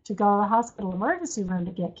then to go to the hospital emergency room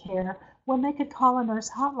to get care when they could call a nurse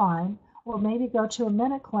hotline or maybe go to a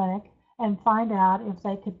minute clinic and find out if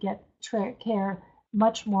they could get care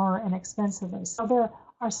much more inexpensively. So there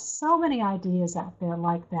are so many ideas out there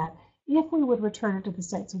like that. If we would return it to the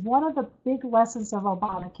states, one of the big lessons of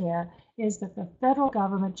Obamacare is that the federal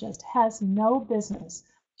government just has no business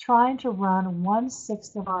trying to run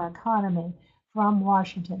 1/6 of our economy from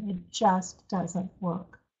Washington. It just doesn't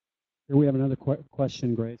work. Here we have another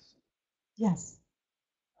question, Grace. Yes.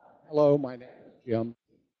 Hello, my name is Jim.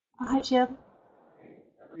 Hi, Jim.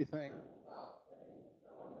 Everything.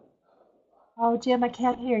 Oh, Jim, I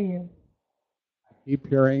can't hear you. I keep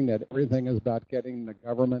hearing that everything is about getting the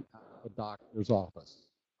government out of the doctor's office.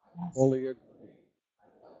 Yes. Fully agree.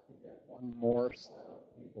 One more set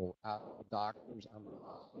of people out of the doctor's and the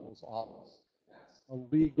hospital's office. A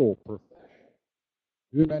legal profession.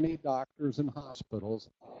 Too many doctors and hospitals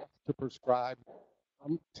have to prescribe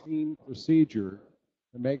umpteen procedure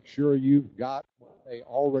to make sure you've got what they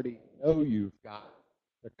already know you've got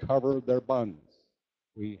to cover their buns.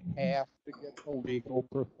 We have to get the legal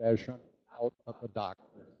profession out of the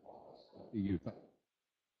doctor's office. What do you think?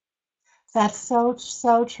 That's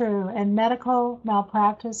so true. And medical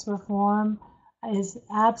malpractice reform is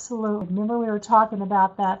absolutely, remember we were talking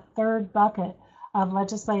about that third bucket of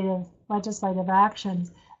legislative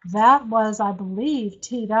actions. That was, I believe,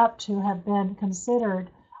 teed up to have been considered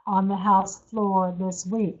on the House floor this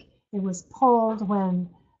week. It was pulled when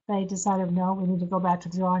they decided, no, we need to go back to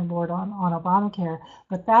the drawing board on Obamacare.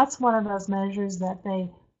 But that's one of those measures that they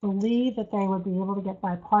believe that they would be able to get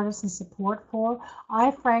bipartisan support for. I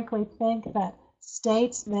frankly think that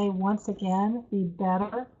states may once again be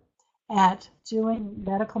better at doing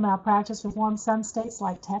medical malpractice reform. Some states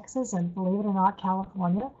like Texas and, believe it or not,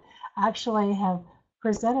 California actually have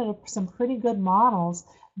presented some pretty good models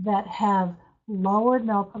that have lowered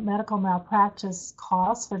medical malpractice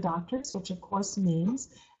costs for doctors, which of course means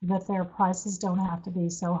that their prices don't have to be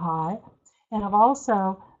so high, and have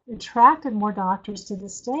also attracted more doctors to the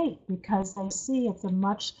state because they see it's a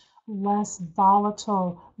much less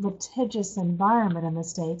volatile, litigious environment in the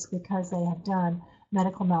states because they have done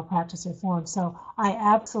medical malpractice reform. So I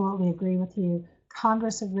absolutely agree with you.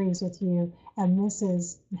 Congress agrees with you, and this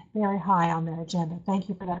is very high on their agenda. Thank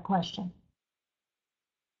you for that question.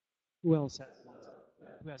 Who else has one?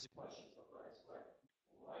 Who has a question?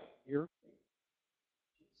 Here.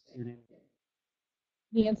 Your name.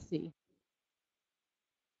 Nancy.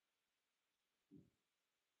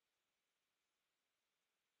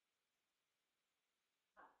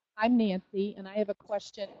 I'm Nancy, and I have a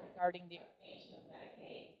question regarding the expansion of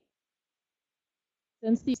Medicaid.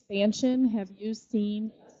 Since the expansion, have you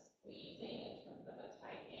seen a squeezing in terms of a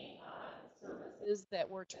tightening on services that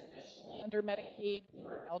were traditionally under Medicaid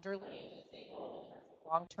for elderly and disabled in terms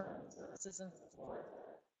of long-term services and support?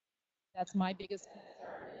 That's my biggest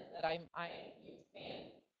concern, is that I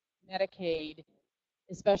expand Medicaid,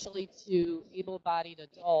 especially to able-bodied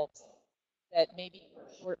adults, that maybe for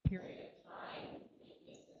a short period of time,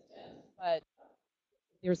 but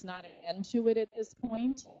there's not an end to it at this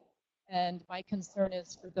point. And my concern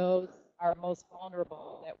is for those are most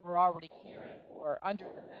vulnerable that we're already caring for under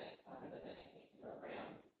the Medicaid program.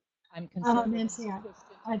 I'm concerned. Nancy,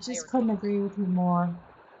 I just couldn't agree with you more.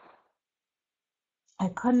 I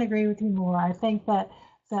couldn't agree with you more. I think that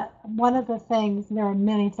one of the things, there are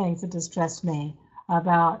many things that distressed me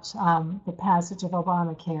about the passage of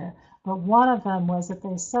Obamacare, but one of them was that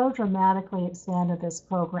they so dramatically expanded this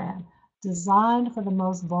program, designed for the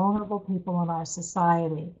most vulnerable people in our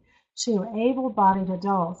society, to able-bodied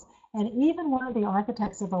adults. And even one of the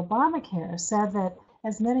architects of Obamacare said that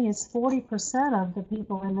as many as 40% of the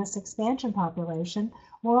people in this expansion population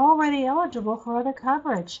were already eligible for other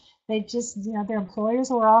coverage. They just, their employers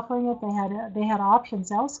were offering it. They had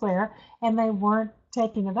options elsewhere, and they weren't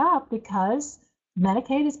taking it up because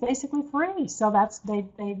Medicaid is basically free. So that's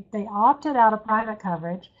they opted out of private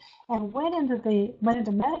coverage and went into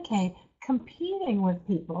Medicaid, competing with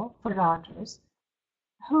people for doctors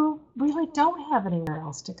who really don't have anywhere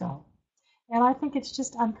else to go. And I think it's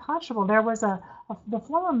just unconscionable. There was the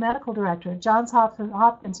former medical director at Johns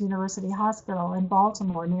Hopkins University Hospital in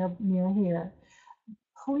Baltimore, near here,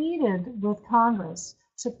 pleaded with Congress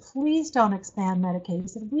to please don't expand Medicaid. He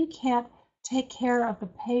said, we can't take care of the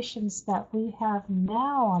patients that we have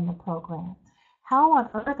now on the program. How on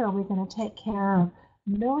earth are we going to take care of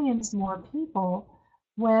millions more people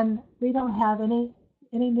when we don't have any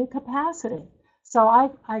new capacity? So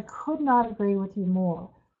I could not agree with you more.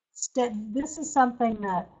 This is something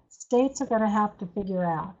that states are going to have to figure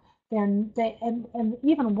out. And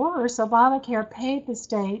even worse, Obamacare paid the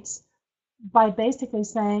states by basically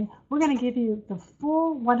saying, we're going to give you the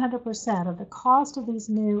full 100% of the cost of these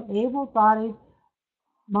new able-bodied,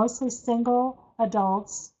 mostly single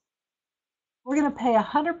adults. We're going to pay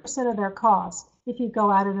 100% of their costs if you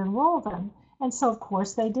go out and enroll them. And so, of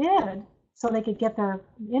course, they did, so they could get their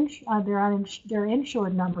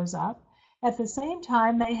insured numbers up. At the same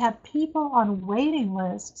time, they have people on waiting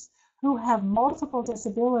lists who have multiple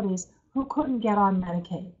disabilities who couldn't get on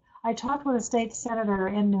Medicaid. I talked with a state senator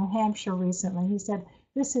in New Hampshire recently. He said,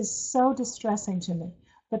 this is so distressing to me,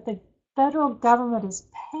 but the federal government is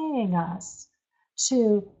paying us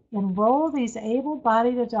to enroll these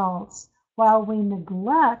able-bodied adults while we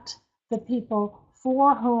neglect the people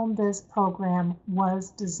for whom this program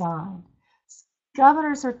was designed.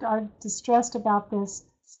 Governors are distressed about this.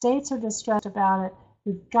 States are distressed about it.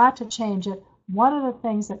 We've got to change it. One of the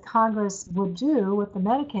things that Congress would do with the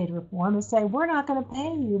Medicaid reform is say, we're not going to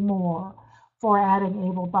pay you more for adding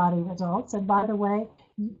able-bodied adults. And by the way,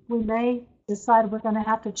 we may decide we're going to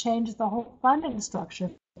have to change the whole funding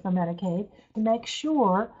structure for Medicaid to make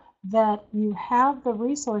sure that you have the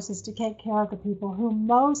resources to take care of the people who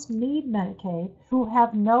most need Medicaid, who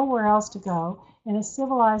have nowhere else to go in a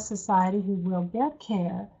civilized society, who will get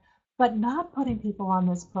care, but not putting people on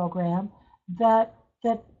this program that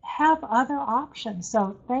have other options.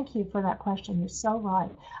 So thank you for that question. You're so right.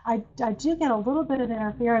 I do get a little bit of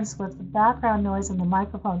interference with the background noise in the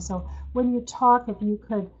microphone. So when you talk, if you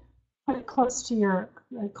could put it close to your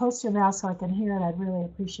mouth so I can hear it, I'd really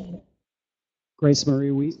appreciate it. Grace Marie,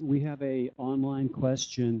 we have a online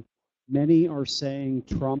question. Many are saying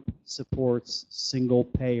Trump supports single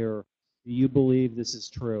payer. Do you believe this is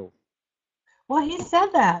true? Well, he said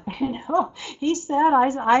that. He said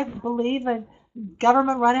I believe in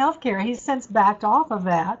government-run healthcare. He's since backed off of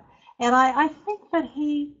that, and I think that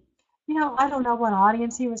he, I don't know what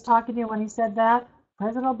audience he was talking to when he said that.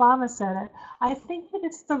 President Obama said it. I think that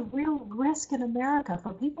it's the real risk in America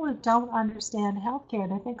for people who don't understand healthcare.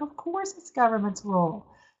 They think, of course, it's government's role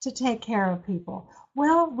to take care of people.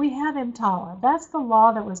 Well, we have EmpowerU. That's the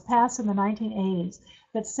law that was passed in the 1980s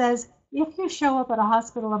that says if you show up at a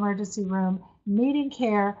hospital emergency room needing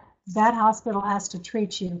care, that hospital has to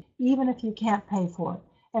treat you, even if you can't pay for it.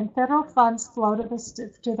 And federal funds flow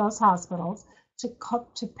to those hospitals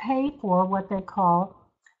to pay for what they call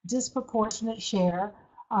disproportionate share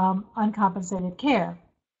uncompensated care.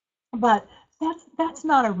 But that's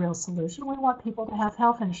not a real solution. We want people to have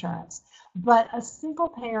health insurance. But a single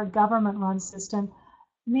payer government-run system,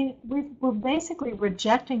 I mean, we're basically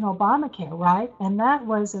rejecting Obamacare, right? And that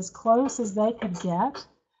was as close as they could get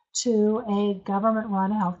to a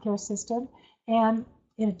government-run healthcare system, and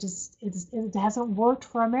it hasn't worked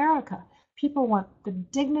for America. People want the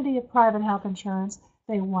dignity of private health insurance.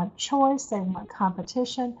 They want choice. They want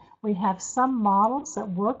competition. We have some models that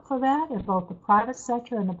work for that in both the private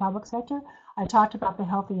sector and the public sector. I talked about the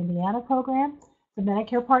Healthy Indiana program, the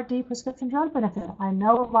Medicare Part D prescription drug benefit. I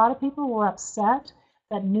know a lot of people were upset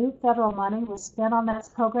that new federal money was spent on that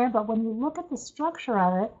program, but when you look at the structure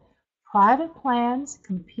of it, private plans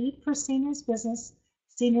compete for seniors' business.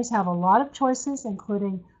 Seniors have a lot of choices,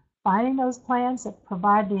 including finding those plans that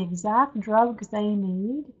provide the exact drugs they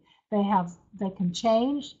need. They can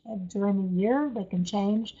change during the year. They can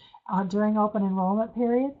change during open enrollment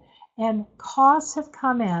period. And costs have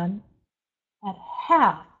come in at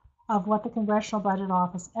half of what the Congressional Budget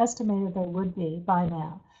Office estimated they would be by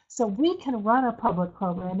now. So we can run a public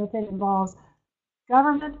program if it involves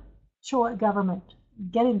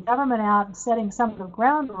getting government out and setting some of the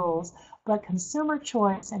ground rules, but consumer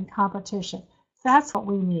choice and competition. That's what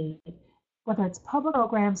we need, whether it's public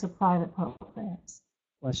programs or private programs.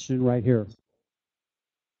 Question right here.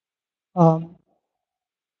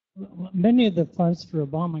 Many of the funds for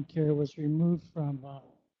Obamacare was removed from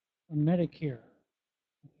Medicare,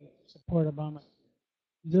 support Obamacare.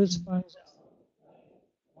 Those funds,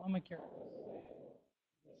 Obamacare,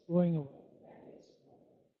 going away.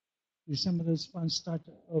 Do some of those funds start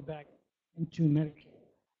to go back into Medicare?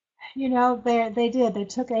 They did. They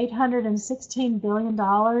took $816 billion,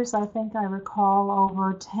 I think I recall,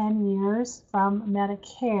 over 10 years from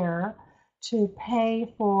Medicare to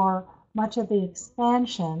pay for much of the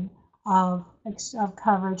expansion of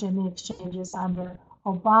coverage in the exchanges under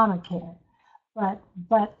Obamacare. But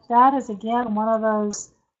that is, again, one of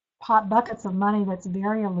those pot buckets of money that's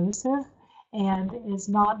very elusive and is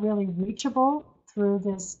not really reachable through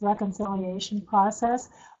this reconciliation process.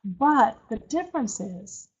 But the difference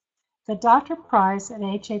is that Dr. Price at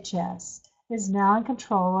HHS is now in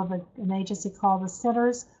control of an agency called the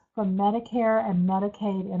Centers for Medicare and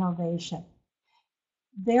Medicaid Innovation.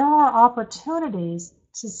 There are opportunities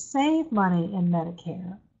to save money in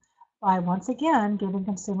Medicare by, once again, giving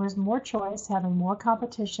consumers more choice, having more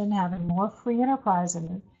competition, having more free enterprise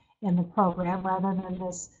in the program, rather than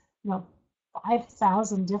this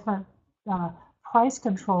 5,000 different price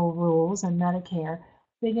control rules in Medicare,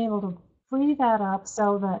 being able to free that up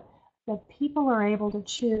so that people are able to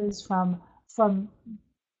choose from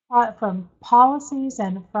policies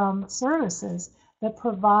and from services that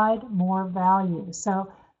provide more value.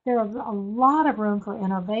 So there's a lot of room for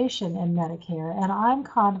innovation in Medicare, and I'm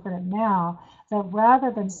confident now that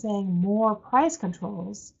rather than seeing more price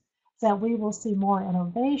controls, that we will see more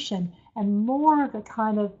innovation and more of the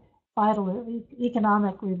kind of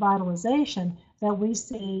economic revitalization that we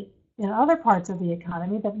see in other parts of the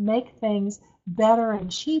economy that make things better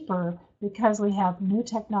and cheaper because we have new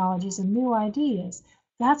technologies and new ideas.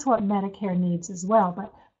 That's what Medicare needs as well,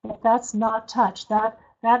 but that's not touched.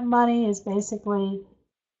 That money is basically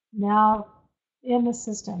now in the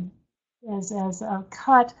system as a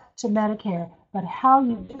cut to Medicare, but how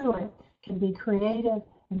you do it can be creative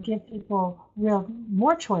and give people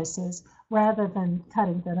more choices rather than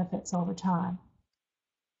cutting benefits over time.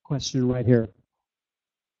 Question right here.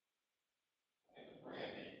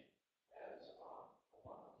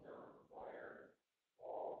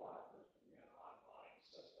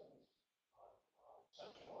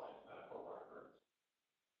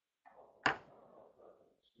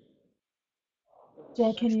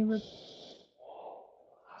 Jay, can you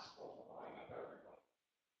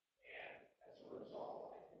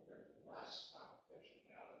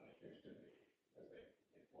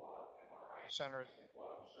centers.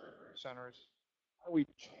 How do we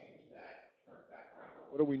change that?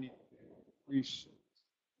 What do we need to do? Increase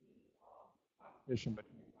competition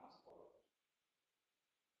between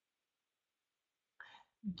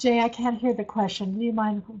Jay, I can't hear the question. Do you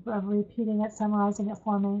mind repeating it, summarizing it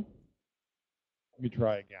for me? Let me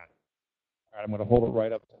try again. All right, I'm going to hold it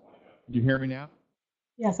right up. Can you hear me now?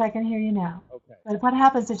 Yes, I can hear you now. Okay. But what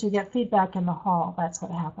happens is you get feedback in the hall. That's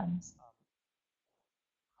what happens.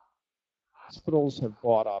 Hospitals have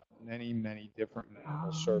bought up many, many different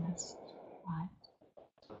medical services. Right.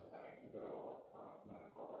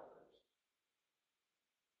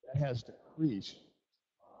 That has decreased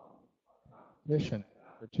competition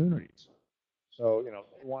opportunities. So, you know,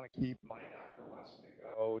 they want to keep money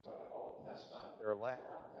go to their lab,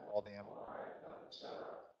 all the MRI.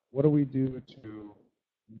 What do we do to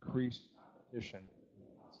increase competition?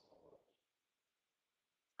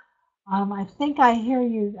 I think I hear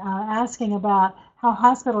you asking about how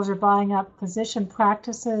hospitals are buying up physician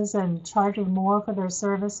practices and charging more for their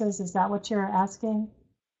services. Is that what you're asking?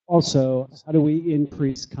 Also, how do we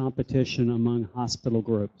increase competition among hospital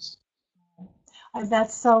groups?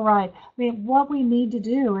 That's so right. I mean, what we need to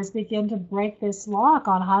do is begin to break this lock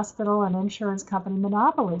on hospital and insurance company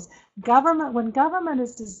monopolies. When government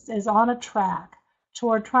is on a track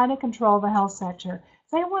toward trying to control the health sector,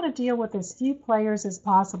 they want to deal with as few players as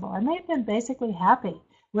possible. And they've been basically happy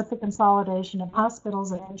with the consolidation of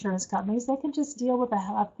hospitals and insurance companies. They can just deal with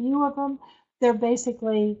a few of them. They're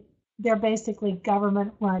basically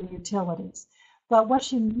government-run utilities. But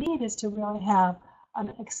what you need is to really have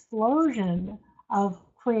an explosion of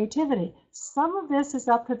creativity. Some of this is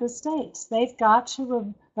up to the states. They've got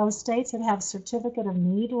to, those states that have certificate of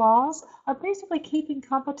need laws are basically keeping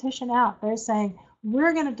competition out. They're saying,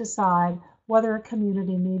 we're going to decide whether a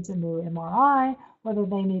community needs a new MRI, whether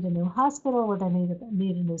they need a new hospital, whether they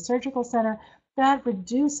need a new surgical center. That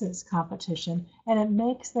reduces competition and it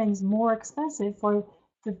makes things more expensive for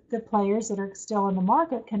the players that are still in the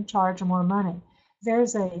market can charge more money.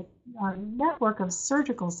 There's a network of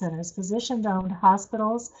surgical centers, physician-owned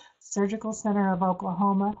hospitals, Surgical Center of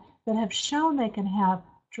Oklahoma, that have shown they can have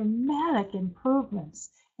dramatic improvements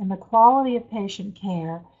in the quality of patient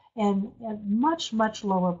care and at much, much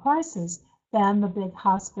lower prices than the big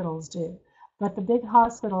hospitals do. But the big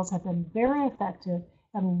hospitals have been very effective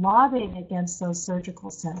in lobbying against those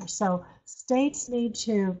surgical centers. So states need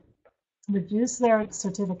to reduce their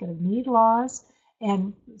certificate of need laws,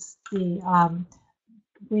 and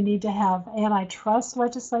we need to have antitrust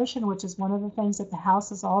legislation, which is one of the things that the House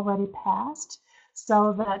has already passed,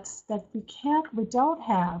 so that we don't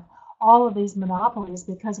have all of these monopolies,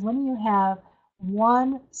 because when you have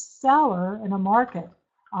one seller in a market,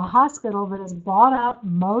 a hospital that has bought up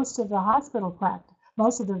most of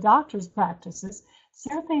the doctors' practices,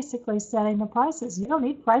 they're basically setting the prices. You don't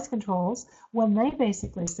need price controls when they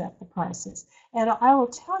basically set the prices. And I will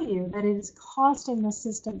tell you that it is costing the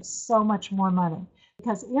system so much more money.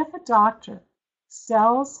 Because if a doctor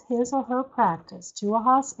sells his or her practice to a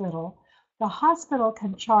hospital, the hospital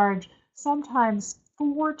can charge sometimes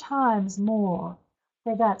 4 times more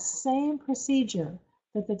for that same procedure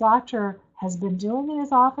that the doctor has been doing in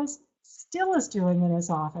his office, still is doing in his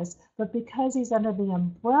office, but because he's under the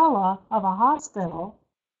umbrella of a hospital,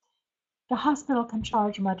 the hospital can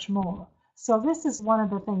charge much more. So this is one of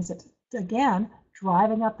the things that, again,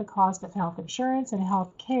 driving up the cost of health insurance and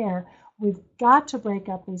health care. We've got to break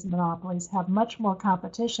up these monopolies, have much more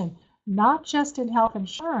competition, not just in health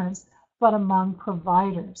insurance, but among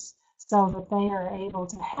providers, so that they are able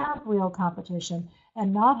to have real competition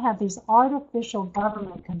and not have these artificial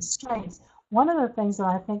government constraints. One of the things that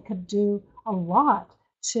I think could do a lot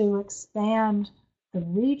to expand the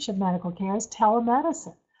reach of medical care is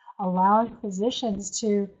telemedicine, allowing physicians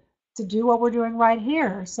to do what we're doing right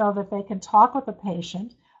here, so that they can talk with the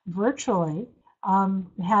patient virtually,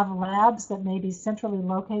 have labs that may be centrally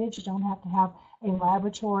located. You don't have to have a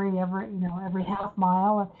laboratory every half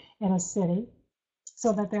mile in a city,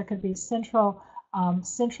 so that there could be central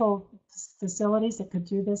central facilities that could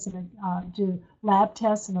do this and do lab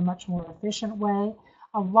tests in a much more efficient way.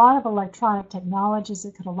 A lot of electronic technologies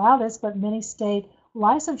that could allow this, but many state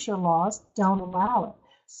licensure laws don't allow it.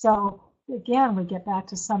 So again, we get back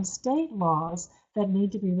to some state laws that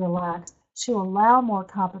need to be relaxed to allow more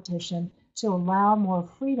competition, to allow more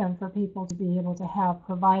freedom for people to be able to have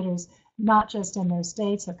providers, not just in their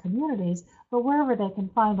states or communities, but wherever they can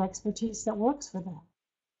find expertise that works for them.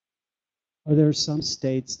 Are there some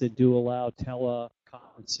states that do allow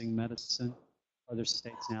teleconferencing medicine? Are there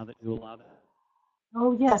states now that do allow that?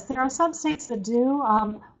 Oh, yes, there are some states that do.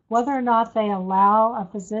 Whether or not they allow a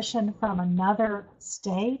physician from another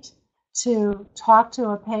state to talk to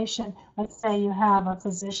a patient, let's say you have a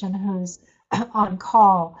physician who's on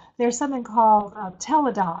call. There's something called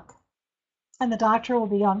teledoc, and the doctor will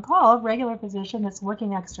be on call, a regular physician that's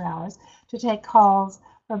working extra hours, to take calls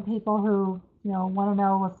from people who want to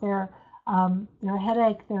know if their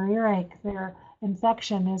headache, their earache, their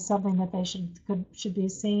infection is something that they should be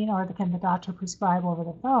seen, or can the doctor prescribe over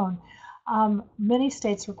the phone. Many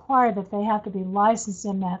states require that they have to be licensed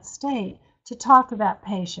in that state to talk to that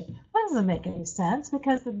patient. That doesn't make any sense,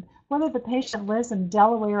 because whether the patient lives in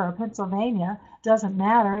Delaware or Pennsylvania doesn't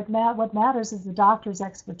matter. What matters is the doctor's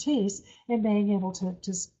expertise in being able to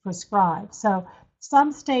prescribe. So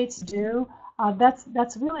some states do.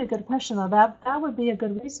 That's really a good question, though. That would be a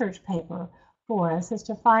good research paper for us, is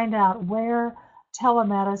to find out where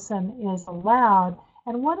telemedicine is allowed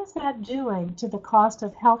and what is that doing to the cost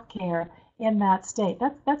of health care in that state.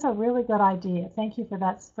 That's a really good idea. Thank you for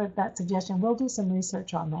that suggestion. We'll do some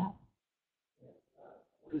research on that.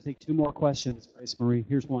 We're going to take two more questions, Grace Marie.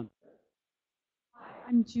 Here's one.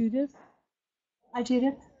 I'm Judith. Hi,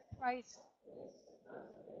 Judith. Price.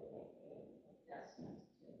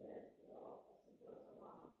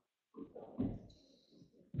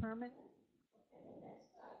 Permanent.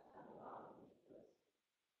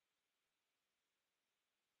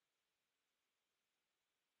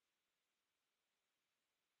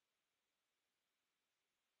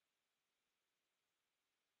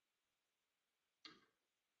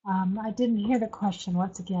 I didn't hear the question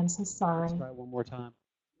once again, so sorry. Let's try it one more time.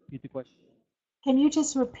 Repeat the question. Can you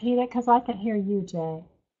just repeat it, because I can hear you, Jay?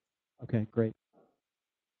 Okay, great.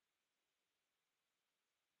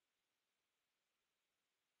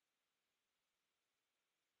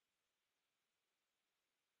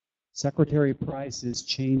 Secretary Price is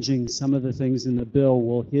changing some of the things in the bill.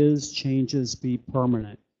 Will his changes be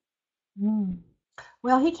permanent?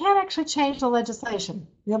 Well, he can't actually change the legislation.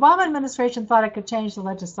 The Obama administration thought it could change the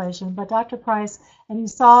legislation, but Dr. Price, and you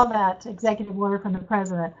saw that executive order from the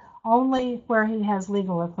president, only where he has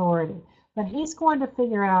legal authority. But he's going to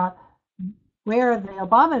figure out where the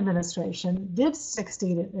Obama administration did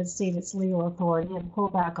exceed its legal authority and pull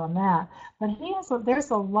back on that. But there's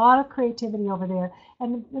a lot of creativity over there.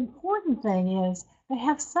 And the important thing is they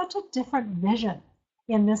have such a different vision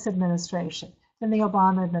in this administration than the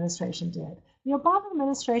Obama administration did. The Obama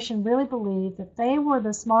administration really believed that they were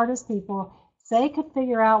the smartest people. They could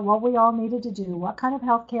figure out what we all needed to do, what kind of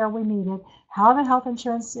health care we needed, how the health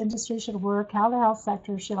insurance industry should work, how the health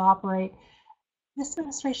sector should operate. This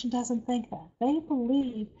administration doesn't think that. They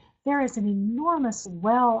believe there is an enormous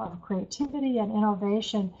well of creativity and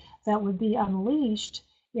innovation that would be unleashed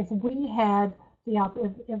if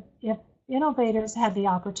innovators had the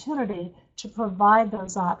opportunity to provide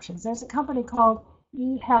those options. There's a company called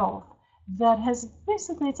eHealth that has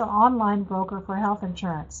basically, it's an online broker for health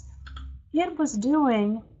insurance. It was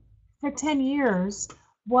doing for 10 years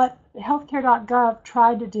what healthcare.gov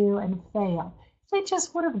tried to do and failed. If they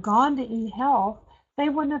just would have gone to eHealth, they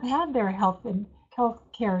wouldn't have had their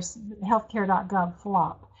healthcare.gov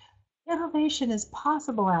flop. Innovation is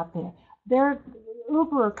possible out there. There are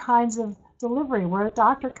Uber kinds of delivery where a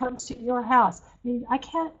doctor comes to your house. I mean,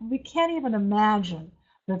 we can't even imagine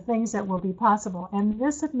the things that will be possible. And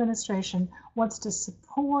this administration wants to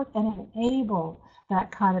support and enable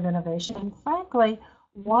that kind of innovation. And frankly,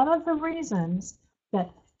 one of the reasons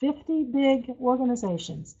that 50 big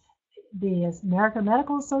organizations, the American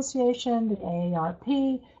Medical Association, the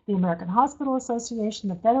AARP, the American Hospital Association,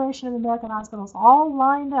 the Federation of American Hospitals, all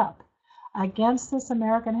lined up against this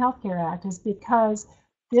American Health Care Act, is because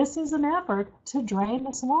this is an effort to drain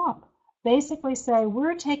the swamp. Basically say,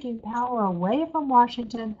 we're taking power away from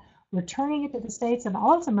Washington, returning it to the states, and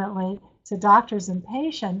ultimately to doctors and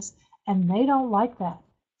patients, and they don't like that.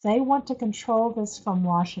 They want to control this from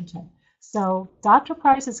Washington. So Dr.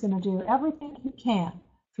 Price is going to do everything he can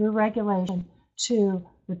through regulation to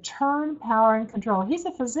return power and control. He's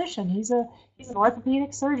a physician. He's an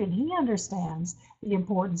orthopedic surgeon. He understands the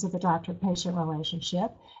importance of the doctor-patient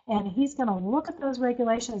relationship, and he's going to look at those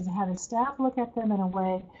regulations and have his staff look at them in a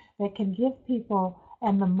way that can give people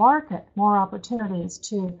and the market more opportunities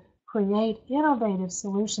to create innovative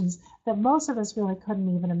solutions that most of us really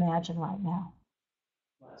couldn't even imagine right now.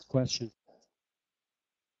 Last question.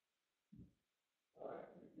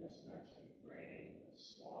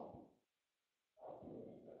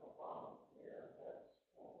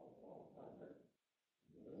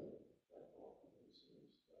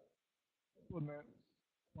 Implement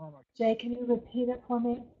Obamacare. Jay, can you repeat it for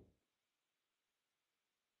me?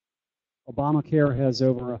 Obamacare has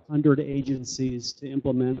over 100 agencies to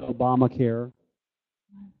implement Obamacare.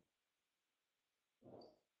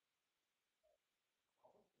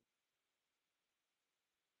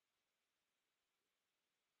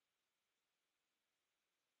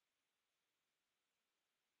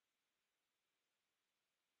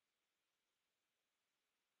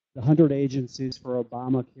 The 100 agencies for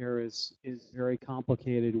Obamacare is very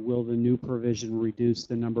complicated. Will the new provision reduce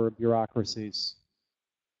the number of bureaucracies?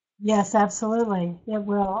 Yes, absolutely. It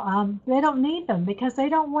will. They don't need them because they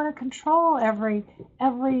don't want to control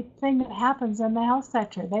everything that happens in the health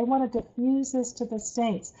sector. They want to diffuse this to the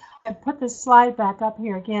states. I put this slide back up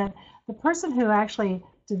here again. The person who actually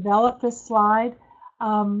developed this slide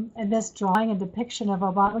and this drawing and depiction of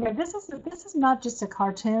Obamacare, this is not just a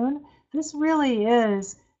cartoon. This really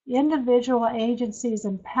is individual agencies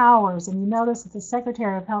and powers. And you notice that the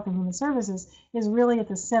Secretary of Health and Human Services is really at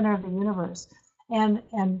the center of the universe. And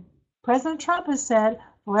President Trump has said,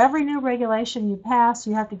 for every new regulation you pass,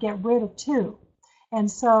 you have to get rid of 2. And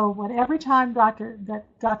so every time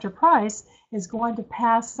Dr. Price is going to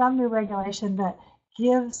pass some new regulation that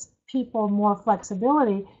gives people more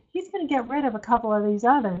flexibility, he's going to get rid of a couple of these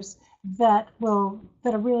others that are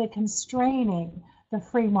really constraining the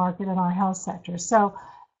free market in our health sector. So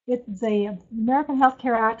the American Health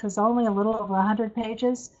Care Act was only a little over 100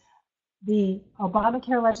 pages. The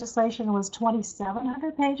Obamacare legislation was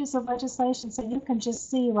 2,700 pages of legislation, so you can just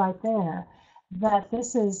see right there that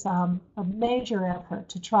this is a major effort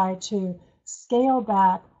to try to scale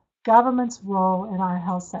back government's role in our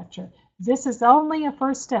health sector. This is only a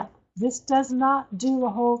first step. This does not do the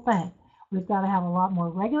whole thing. We've got to have a lot more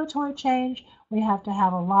regulatory change. We have to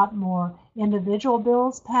have a lot more individual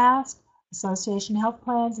bills passed, association health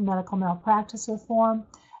plans, medical malpractice reform,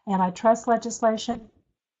 antitrust legislation.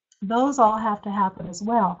 Those all have to happen as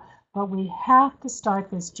well, but we have to start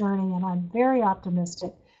this journey, and I'm very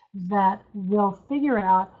optimistic that we'll figure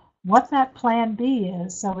out what that plan B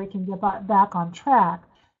is so we can get back on track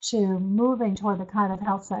to moving toward the kind of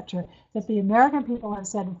health sector that the American people have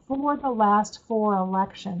said for the last 4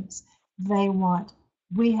 elections they want.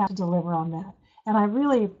 We have to deliver on that. And I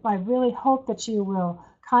really hope that you will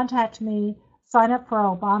contact me, sign up for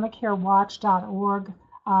ObamacareWatch.org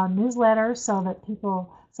newsletter so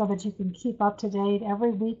that you can keep up to date.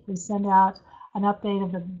 Every week we send out an update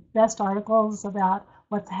of the best articles about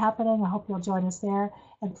what's happening. I hope you'll join us there.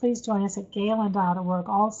 And please join us at Galen.org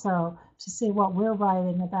also to see what we're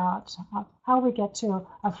writing about how we get to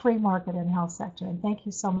a free market in the health sector. And thank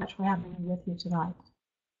you so much for having me with you tonight.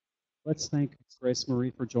 Let's thank Grace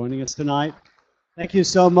Marie for joining us tonight. Thank you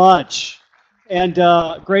so much. And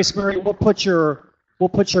Grace Marie, we'll put your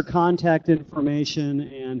contact information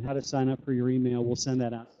and how to sign up for your email. We'll send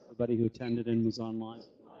that out to everybody who attended and was online.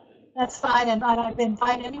 That's fine, and I'd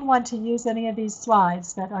invite anyone to use any of these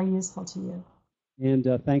slides that are useful to you. And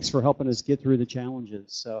thanks for helping us get through the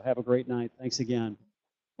challenges. So have a great night. Thanks again.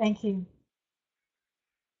 Thank you.